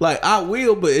 So like I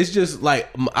will, but it's just like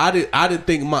I didn't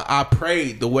think I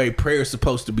prayed the way prayer's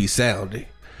supposed to be sounding.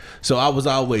 So I was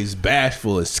always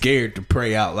bashful and scared to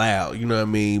pray out loud. You know what I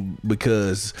mean?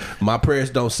 Because my prayers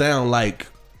don't sound like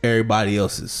everybody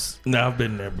else's. No, I've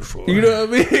been there before. You know what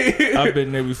I mean? I've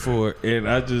been there before, and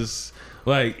I just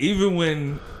like even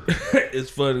when it's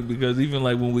funny because even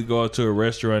like when we go out to a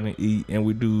restaurant and eat, and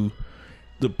we do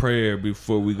the prayer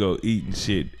before we go eat and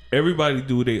shit. Everybody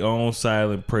do their own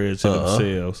silent prayers to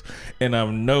themselves, and I've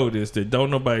noticed that don't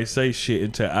nobody say shit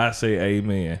until I say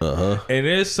amen. And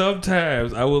there's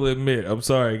sometimes I will admit, I'm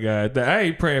sorry, guys, that I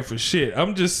ain't praying for shit.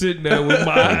 I'm just sitting there with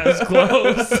my eyes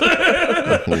closed,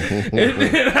 and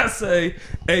then I say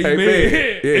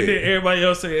amen, Yeah. and then everybody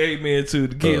else say amen too.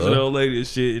 The kids and the old lady and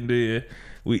shit, and then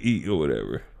we eat or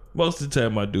whatever. Most of the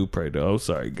time I do pray though. I'm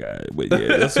sorry, guys, but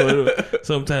yeah, that's what.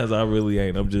 Sometimes I really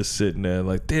ain't. I'm just sitting there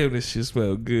like, damn, this shit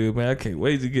smell good, man. I can't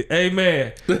wait to get.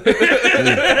 Amen.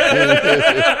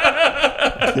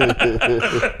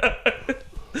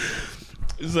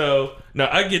 So now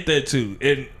I get that too,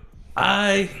 and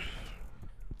I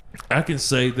can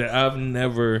say that I've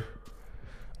never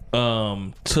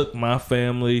took my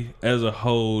family as a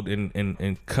whole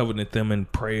and covenanted them in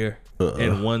prayer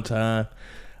at one time.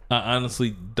 I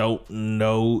honestly don't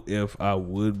know if I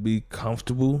would be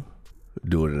comfortable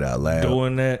doing it out loud.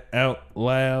 Doing that out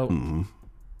loud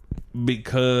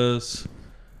because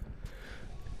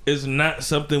it's not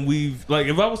something we've like.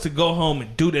 If I was to go home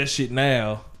and do that shit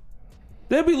now,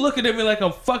 they'd be looking at me like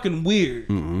I'm fucking weird.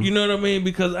 You know what I mean?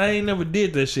 Because I ain't never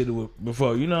did that shit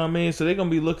before. You know what I mean? So they're gonna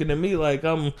be looking at me like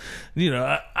I'm, you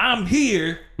know, I'm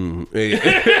here.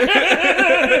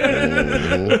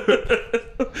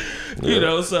 You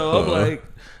know, so I'm like,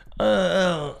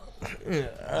 I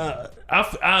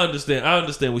understand. I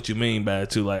understand what you mean by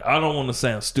it too. Like, I don't want to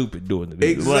sound stupid doing it.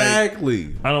 Exactly.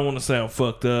 Like, I don't want to sound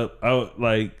fucked up.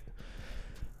 I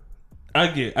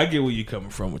get where you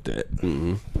coming from with that.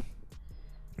 And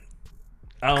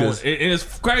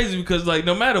it's crazy because like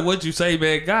no matter what you say,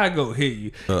 man, God go hear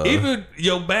you. Even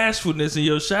your bashfulness and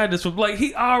your shyness, like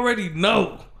He already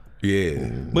know. Yeah,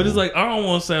 but it's like I don't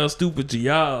want to sound stupid to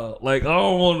y'all. Like I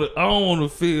don't want to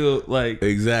feel like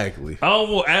exactly. I don't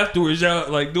want afterwards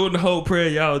y'all like doing the whole prayer.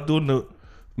 Y'all doing the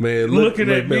looking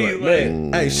at me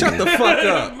like, hey, shut the fuck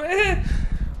up, man.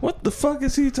 What the fuck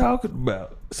is he talking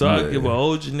about? So I give an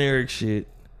old generic shit.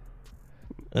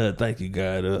 Thank you,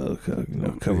 God.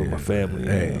 Cover my family.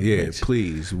 Hey,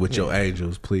 please, with your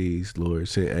angels, please, Lord,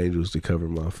 send angels to cover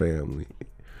my family.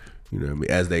 You know what I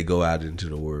mean? As they go out into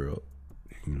the world.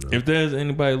 You know? If there's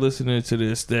anybody listening to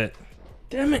this that,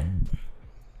 damn it.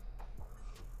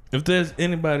 If there's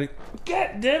anybody,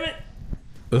 God damn it.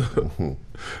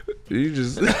 You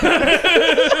just.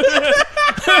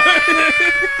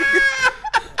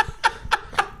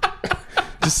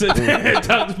 Just sit there and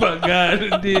talk about God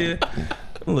and did.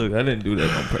 Look, I didn't do that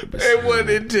on purpose. It wasn't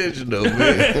intentional,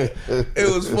 man.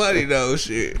 It was funny though,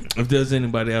 shit. If there's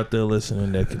anybody out there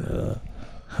listening that can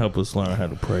help us learn how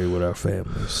to pray with our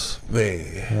families,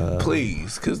 man,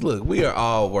 please, because look, we are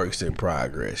all works in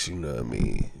progress. You know what I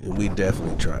mean? And we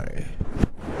definitely trying.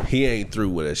 He ain't through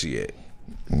with us yet.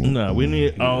 Nah, we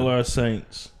need all our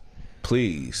saints.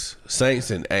 Please, saints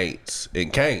and ain'ts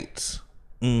and cants.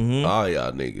 All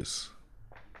y'all niggas.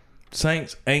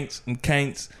 Saints, ain'ts, and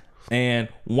cants. And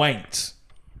waints.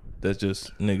 That's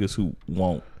just niggas who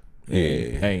won't.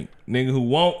 And ain't. Nigga who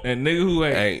won't and nigga who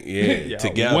ain't. Yeah,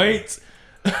 together. Waints.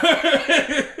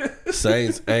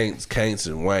 Saints, ain'ts, can'ts,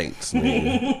 and waints,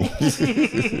 nigga.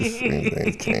 Saints,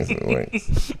 ain't, can'ts, and waints.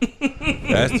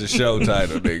 That's the show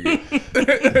title, nigga.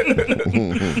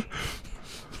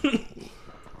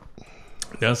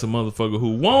 That's a motherfucker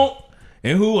who won't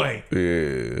and who ain't.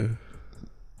 Yeah.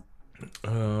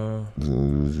 All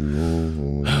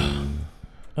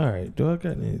right. Do I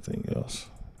got anything else?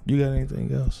 You got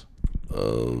anything else? I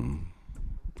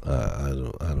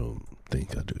don't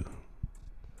think I do.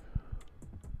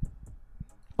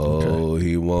 Oh,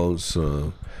 he wants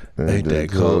some. Ain't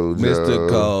that cold? Mr.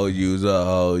 Cole, use a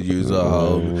hoe.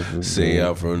 See,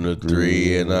 I'm from the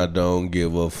 3 and I don't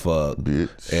give a fuck.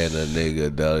 Bitch. And a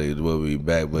nigga that will be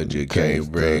back, but you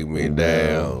can't bring me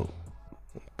down.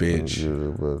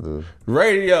 bitch.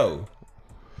 Radio.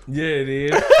 Yeah, it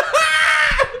is.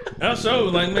 I sure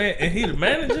was like, man, and he the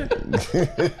manager?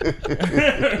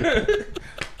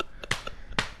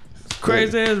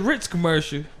 Crazy ass Ritz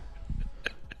commercial.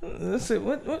 That's it.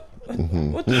 What the fuck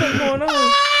going on?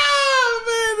 Oh,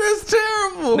 man, that's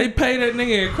terrible. They pay that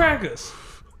nigga in crackers.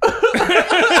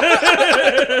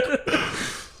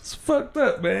 It's fucked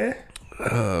up, man.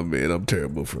 Oh, man, I'm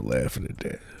terrible for laughing at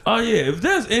that. Oh yeah, if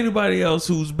there's anybody else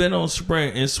who's been on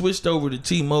Sprint and switched over to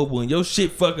T-Mobile and your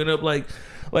shit fucking up, like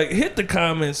hit the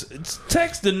comments,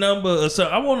 text the number or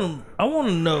something. I want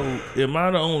to know, am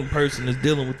I the only person that's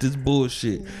dealing with this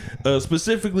bullshit?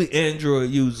 Specifically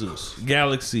Android users,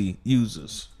 Galaxy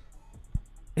users.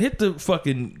 Hit the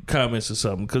fucking comments or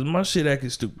something, cause my shit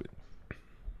acting stupid.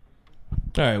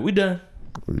 All right, we done.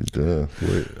 We done.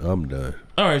 Wait, I'm done.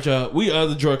 All right, y'all. We are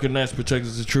the Drunken Knights,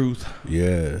 protectors of truth.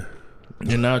 Yeah.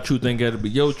 And our truth ain't got to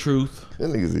be your truth. That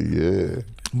nigga said, yeah.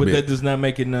 But that does not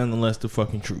make it nonetheless the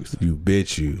fucking truth. You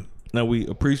bitch you. Now, we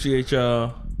appreciate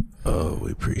y'all. Oh,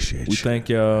 we appreciate you. We thank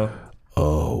y'all.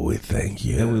 Oh, we thank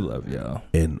you. And we love y'all.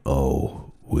 And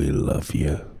oh, we love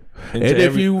you. And And to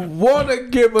if you want to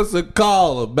give us a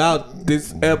call about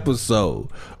this episode,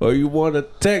 or you want to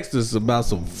text us about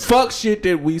some fuck shit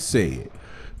that we said,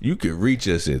 you can reach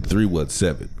us at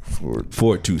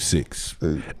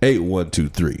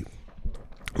 317-426-8123.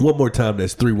 One more time,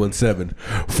 that's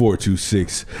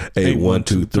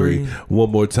 317-426-8123.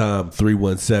 One more time,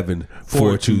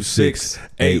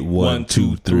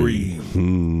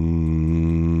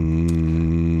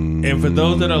 317-426-8123. And for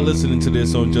those that are listening to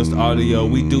this on just audio,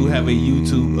 we do have a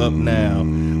YouTube up now.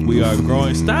 We are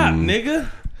growing. Stop, nigga.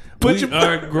 We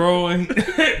are growing.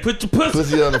 Put your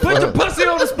pussy on the Put your phone. pussy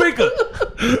on the speaker.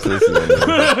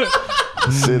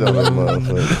 Sit on that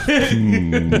motherfucker.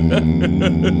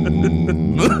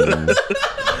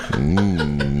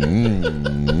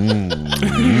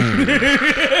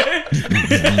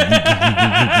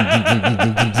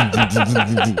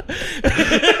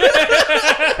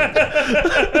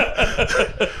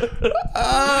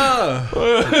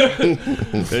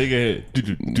 There you go.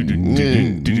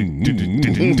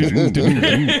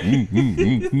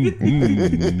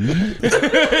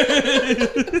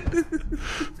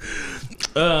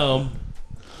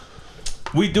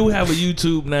 We do have a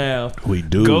YouTube now. We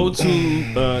do. Go to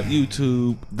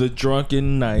YouTube, The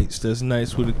Drunken Knights. That's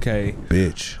Knights with a K.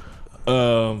 Bitch.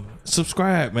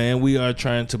 Subscribe, man. We are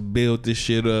trying to build this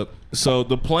shit up. So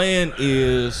the plan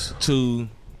is to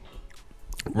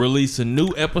release a new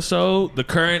episode, the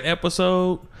current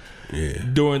episode,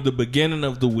 during the beginning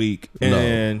of the week,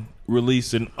 and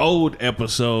release an old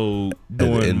episode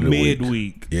during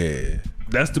midweek. Yeah.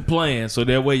 That's the plan. So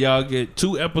that way y'all get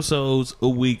 2 episodes a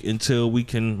week until we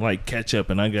can like catch up,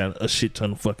 and I got a shit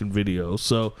ton of fucking videos.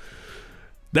 So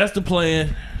that's the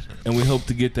plan, and we hope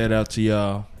to get that out to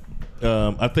y'all.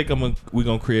 I think we're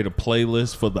gonna create a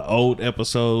playlist for the old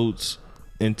episodes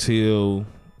until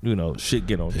shit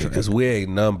get on track. Because we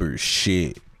ain't numbered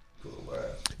shit.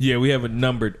 Yeah, we haven't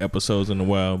numbered episodes in a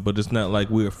while, but it's not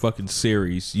like we're a fucking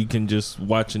series. You can just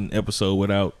watch an episode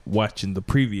without watching the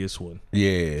previous one.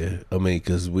 Yeah, I mean,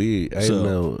 because we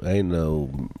ain't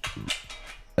nothing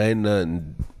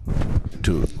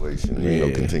to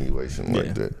No continuation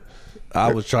like that.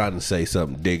 I was trying to say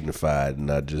something dignified,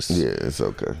 and I just Yeah, it's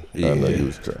okay. Yeah. I know you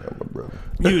was trying, my brother.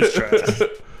 You was trying.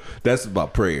 that's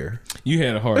about prayer. You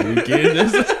had a hard weekend.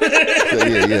 So,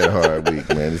 yeah, hard week,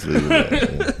 man. Just leave it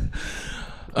alone, man.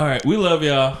 All right, we love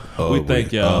y'all. We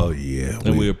thank y'all. Oh yeah,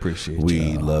 and we appreciate y'all.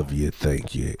 We love you.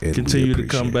 Thank you. And Continue we to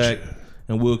come appreciate back, you.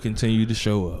 and we'll continue to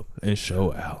show up and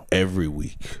show out every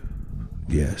week.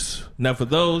 Yes. Now, for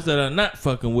those that are not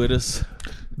fucking with us,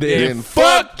 Then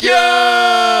fuck ya,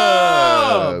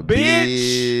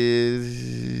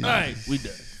 bitch. all right, we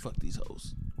done. Fuck these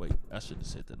hoes. Wait, I should have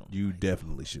said that on. You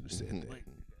definitely should have said that.